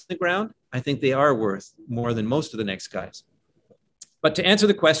company has in the ground, I think they are worth more than most of the next guys. But to answer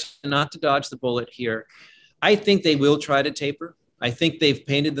the question, not to dodge the bullet here, I think they will try to taper. I think they've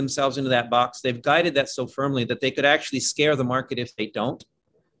painted themselves into that box. They've guided that so firmly that they could actually scare the market if they don't.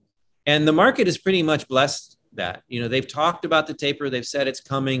 And the market is pretty much blessed that. You know, they've talked about the taper, they've said it's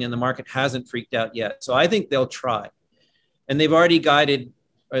coming, and the market hasn't freaked out yet. So I think they'll try. And they've already guided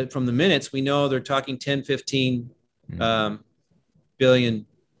from the minutes. We know they're talking 10, 15 billion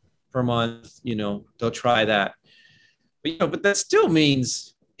per month. You know, they'll try that. But, you know, but that still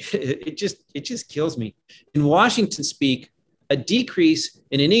means it just kills me. In Washington speak, a decrease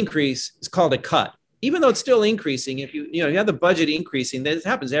and an increase is called a cut. Even though it's still increasing, if you have the budget increasing, this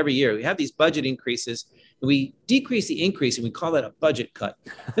happens every year. We have these budget increases, and we decrease the increase, and we call that a budget cut.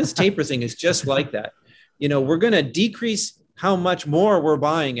 This taper thing is just like that. You know, we're going to decrease how much more we're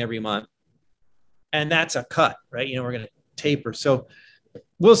buying every month, and that's a cut, right? You know, we're going to taper. So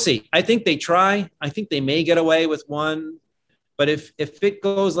we'll see. I think they try. I think they may get away with one, but if it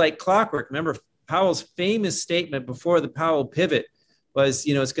goes like clockwork, remember Powell's famous statement before the Powell pivot was,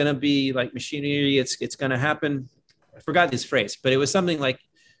 you know, it's going to be like machinery. It's going to happen. I forgot this phrase, but it was something like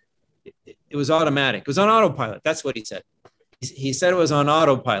it was automatic. It was on autopilot. That's what he said. He said it was on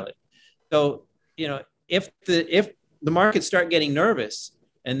autopilot. So, you know, if the markets start getting nervous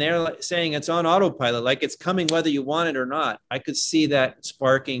and they're saying it's on autopilot, like it's coming whether you want it or not, I could see that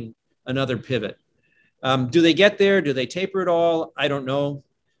sparking another pivot. Do they get there? Do they taper it all? I don't know.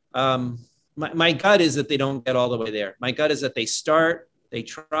 My gut is that they don't get all the way there. My gut is that they start, they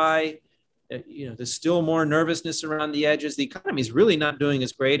try. You know, there's still more nervousness around the edges. The economy is really not doing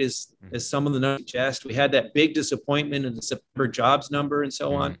as great as some of the numbers suggest. We had that big disappointment in the September jobs number and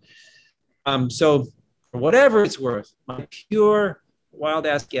so on. So for whatever it's worth, my pure wild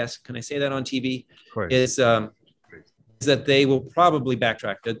ass guess, can I say that on TV, is that they will probably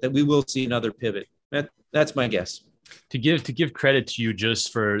backtrack, that we will see another pivot. That's my guess. To give credit to you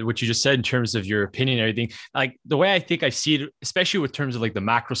just for what you just said in terms of your opinion and everything, like the way I think I see it, especially with terms of like the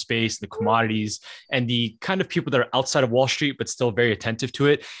macro space, the commodities, and the kind of people that are outside of Wall Street but still very attentive to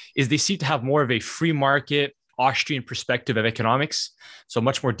it, is they seem to have more of a free market Austrian perspective of economics, so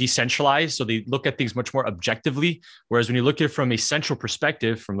much more decentralized. So they look at things much more objectively. Whereas when you look at it from a central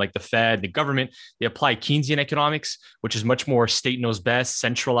perspective, from like the Fed, the government, they apply Keynesian economics, which is much more state knows best,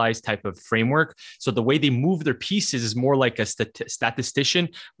 centralized type of framework. So the way they move their pieces is more like a statistician,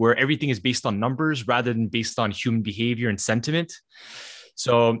 where everything is based on numbers rather than based on human behavior and sentiment.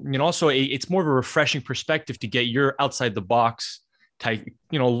 So, you know, also it's more of a refreshing perspective to get your outside the box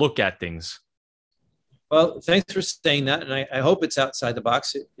look at things? Well, thanks for saying that. And I hope it's outside the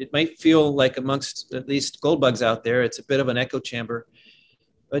box. It might feel like amongst at least gold bugs out there, it's a bit of an echo chamber.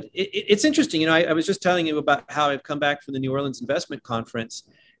 But it's interesting. I was just telling you about how I've come back from the New Orleans Investment Conference,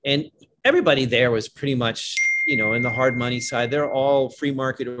 and everybody there was pretty much, in the hard money side. They're all free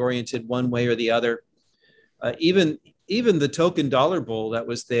market oriented one way or the other. Even the token dollar bull that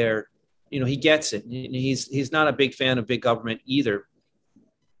was there, he gets it. He's not a big fan of big government either.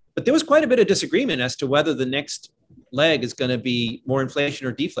 But there was quite a bit of disagreement as to whether the next leg is going to be more inflation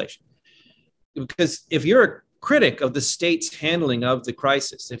or deflation. Because if you're a critic of the state's handling of the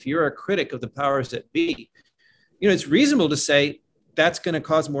crisis, if you're a critic of the powers that be, it's reasonable to say that's going to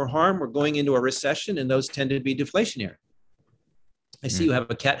cause more harm. We're going into a recession, and those tend to be deflationary. I see you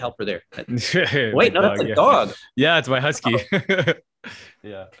have a cat helper there. Wait, no, that's a dog. Yeah, it's my husky.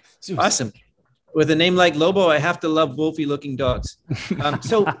 Yeah. Awesome. With a name like Lobo, I have to love wolfy-looking dogs.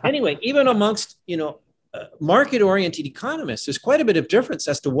 So anyway, even amongst, market-oriented economists, there's quite a bit of difference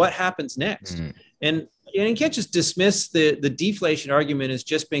as to what happens next. And you can't just dismiss the deflation argument as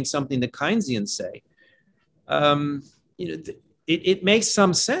just being something the Keynesians say. It makes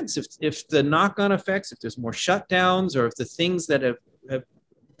some sense if the knock-on effects, if there's more shutdowns, or if the things that have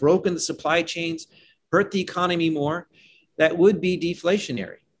broken the supply chains hurt the economy more, that would be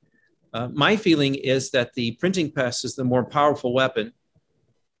deflationary. My feeling is that the printing press is the more powerful weapon,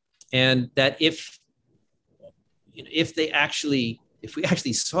 and that if we actually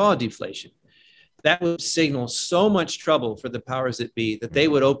saw deflation, that would signal so much trouble for the powers that be that they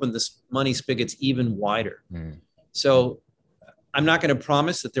would open the money spigots even wider. So I'm not going to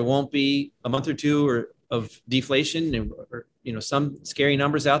promise that there won't be a month or two of deflation or some scary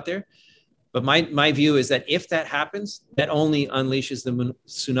numbers out there. But my view is that if that happens, that only unleashes the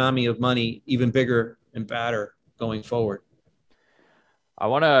tsunami of money even bigger and badder going forward. I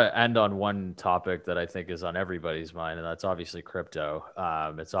want to end on one topic that I think is on everybody's mind, and that's obviously crypto.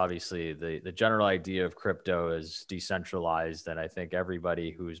 It's obviously the general idea of crypto is decentralized, and I think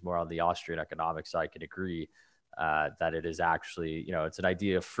everybody who's more on the Austrian economic side can agree that it is actually, it's an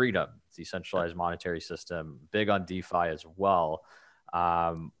idea of freedom, decentralized monetary system, big on DeFi as well.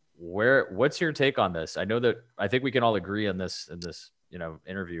 What's your take on this? I think we can all agree on this in this,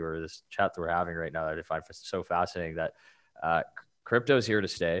 interview or this chat that we're having right now, that I find so fascinating that crypto is here to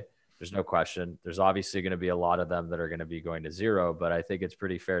stay. There's no question. There's obviously going to be a lot of them that are going to be going to zero, but I think it's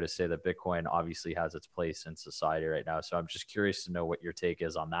pretty fair to say that Bitcoin obviously has its place in society right now. So I'm just curious to know what your take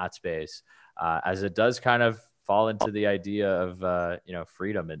is on that space, as it does kind of fall into the idea of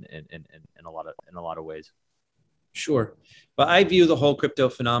freedom in a lot of ways. Sure. But I view the whole crypto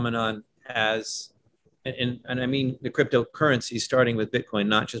phenomenon as, and I mean the cryptocurrency starting with Bitcoin,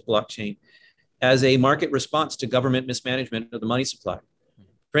 not just blockchain, as a market response to government mismanagement of the money supply.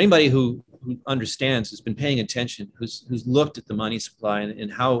 For anybody who understands, who's been paying attention, who's looked at the money supply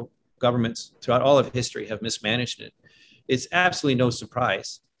and how governments throughout all of history have mismanaged it, it's absolutely no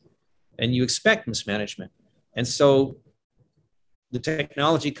surprise. And you expect mismanagement. And so the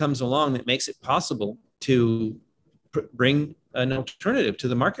technology comes along that makes it possible to bring an alternative to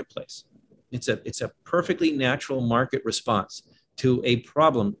the marketplace. It's a perfectly natural market response to a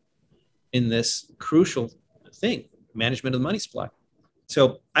problem in this crucial thing, management of the money supply.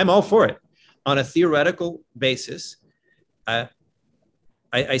 So I'm all for it. On a theoretical basis,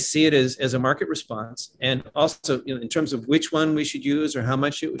 I see it as a market response. And also, in terms of which one we should use or how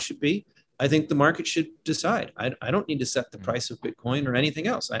much it should be, I think the market should decide. I don't need to set the price of Bitcoin or anything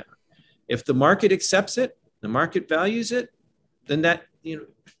else. If the market accepts it, the market values it, then that,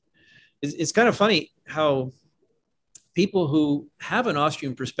 it's kind of funny how people who have an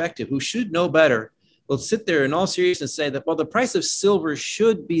Austrian perspective, who should know better, will sit there in all seriousness and say that, well, the price of silver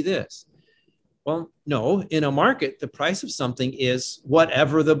should be this. Well, no, in a market, the price of something is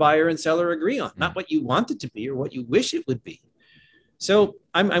whatever the buyer and seller agree on, not what you want it to be or what you wish it would be. So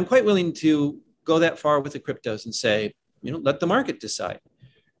I'm quite willing to go that far with the cryptos and say, let the market decide.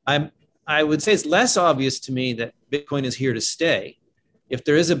 I would say it's less obvious to me that Bitcoin is here to stay. If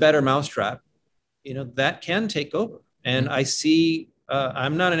there is a better mousetrap, that can take over. And I see,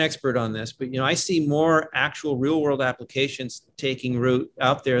 I'm not an expert on this, but I see more actual real world applications taking root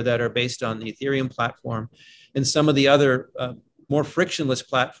out there that are based on the Ethereum platform, and some of the other more frictionless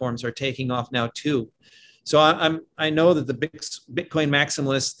platforms are taking off now too. So I know that the Bitcoin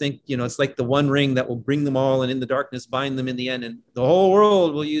maximalists think, it's like the one ring that will bring them all and in the darkness bind them in the end, and the whole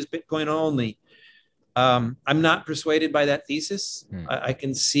world will use Bitcoin only. I'm not persuaded by that thesis. I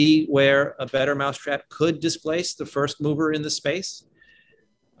can see where a better mousetrap could displace the first mover in the space.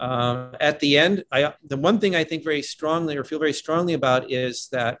 At the end, the one thing I think very strongly or feel very strongly about is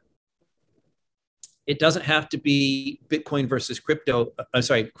that it doesn't have to be Bitcoin versus crypto.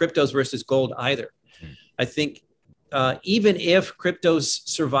 Cryptos versus gold either. I think even if cryptos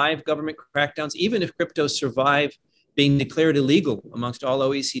survive government crackdowns, even if cryptos survive being declared illegal amongst all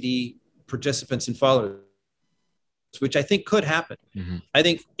OECD participants and followers, which I think could happen. I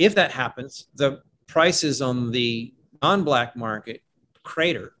think if that happens, the prices on the non-black market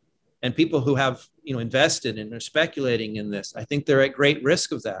crater, and people who have invested and are speculating in this, I think they're at great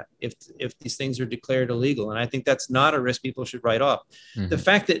risk of that if these things are declared illegal. And I think that's not a risk people should write off. The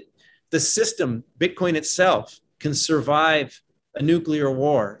fact that the system, Bitcoin itself, can survive a nuclear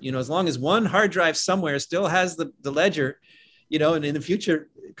war, as long as one hard drive somewhere still has the ledger, and in the future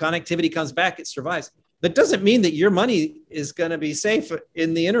connectivity comes back, it survives. That doesn't mean that your money is going to be safe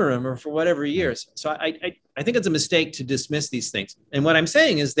in the interim or for whatever years. So I think it's a mistake to dismiss these things. And what I'm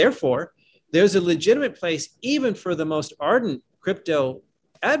saying is, therefore, there's a legitimate place, even for the most ardent crypto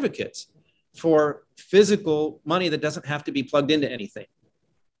advocates, for physical money that doesn't have to be plugged into anything.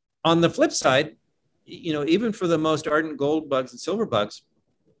 On the flip side, even for the most ardent gold bugs and silver bugs,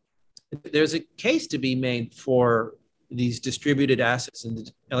 there's a case to be made for these distributed assets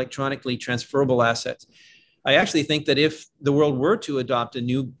and electronically transferable assets. I actually think that if the world were to adopt a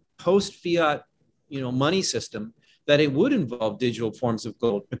new post-fiat, money system, that it would involve digital forms of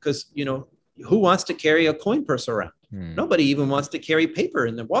gold, because, who wants to carry a coin purse around? Nobody even wants to carry paper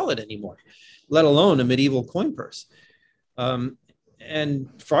in their wallet anymore, let alone a medieval coin purse. And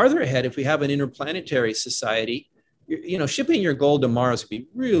farther ahead, if we have an interplanetary society, shipping your gold to Mars would be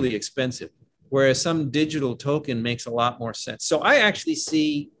really expensive, whereas some digital token makes a lot more sense. So I actually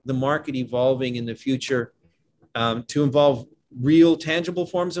see the market evolving in the future to involve real tangible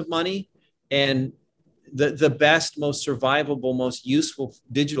forms of money and the best, most survivable, most useful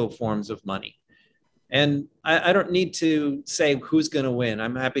digital forms of money. And I don't need to say who's going to win.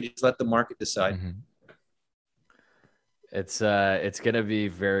 I'm happy to just let the market decide. It's going to be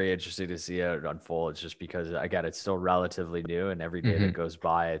very interesting to see how it unfolds, just because, again, it's still relatively new, and every day that goes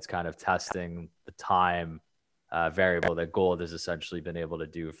by, it's kind of testing the time variable that gold has essentially been able to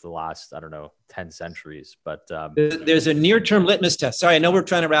do for the last, 10 centuries. But there's a near-term litmus test. Sorry, I know we're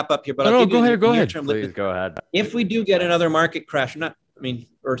trying to wrap up here, but go ahead. Please go ahead. If we do get another market crash,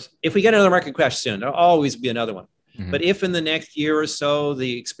 or if we get another market crash soon, there'll always be another one. But if in the next year or so,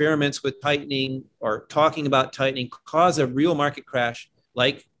 the experiments with tightening or talking about tightening cause a real market crash,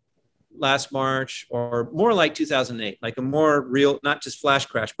 like last March, or more like 2008, like a more real, not just flash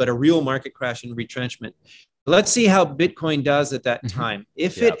crash, but a real market crash and retrenchment. Let's see how Bitcoin does at that time.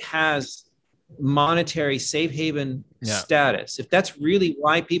 If it has monetary safe haven status, if that's really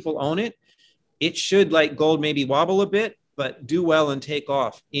why people own it, it should, like gold, maybe wobble a bit, but do well and take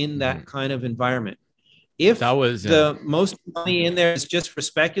off in that kind of environment. If the most money in there is just for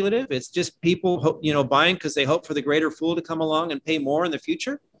speculative, it's just people, buying because they hope for the greater fool to come along and pay more in the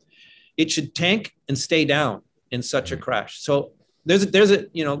future, it should tank and stay down in such a crash. So there's a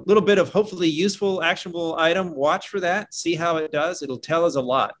little bit of hopefully useful, actionable item. Watch for that. See how it does. It'll tell us a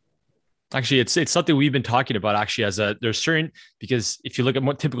lot. Actually, it's something we've been talking about. Actually, there's certain, because if you look at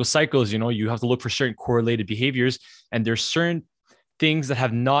more typical cycles, you have to look for certain correlated behaviors, and there's certain things that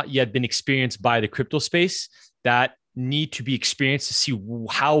have not yet been experienced by the crypto space that need to be experienced to see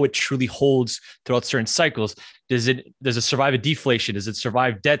how it truly holds throughout certain cycles. Does it survive a deflation? Does it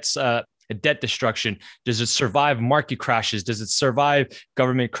survive a debt destruction? Does it survive market crashes? Does it survive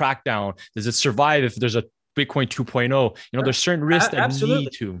government crackdown? Does it survive if there's a Bitcoin 2.0? There's certain risks that need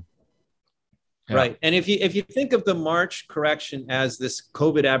to. Yeah. Right. And if you think of the March correction as this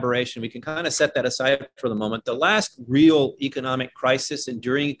COVID aberration, we can kind of set that aside for the moment. The last real economic crisis,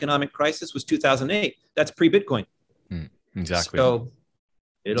 enduring economic crisis, was 2008. That's pre-Bitcoin. Exactly. So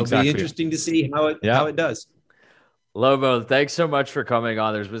it'll be interesting to see how it does. Lobo, thanks so much for coming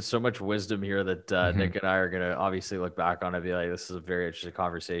on. There's been so much wisdom here that Nick and I are going to obviously look back on and be like, this is a very interesting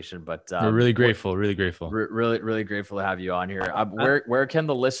conversation. But we're really grateful, really grateful to have you on here. Where can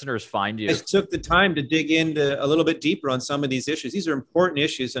the listeners find you? I took the time to dig into a little bit deeper on some of these issues. These are important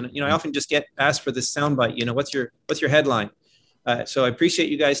issues. And, I often just get asked for this soundbite, what's your headline? So I appreciate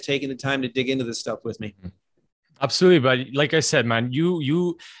you guys taking the time to dig into this stuff with me. Absolutely. But like I said, man,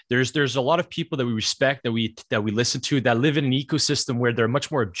 there's a lot of people that we respect, that we listen to, that live in an ecosystem where they're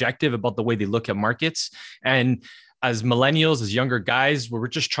much more objective about the way they look at markets. And as millennials, as younger guys, we're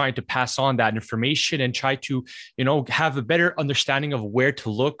just trying to pass on that information and try to, have a better understanding of where to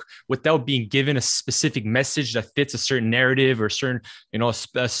look without being given a specific message that fits a certain narrative or certain, a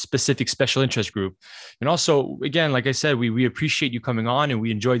specific special interest group. And also, again, like I said, we appreciate you coming on, and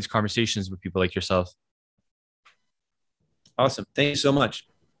we enjoy these conversations with people like yourself. Awesome. Thank you so much.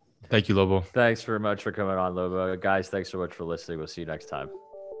 Thank you, Lobo. Thanks very much for coming on, Lobo. Guys, thanks so much for listening. We'll see you next time.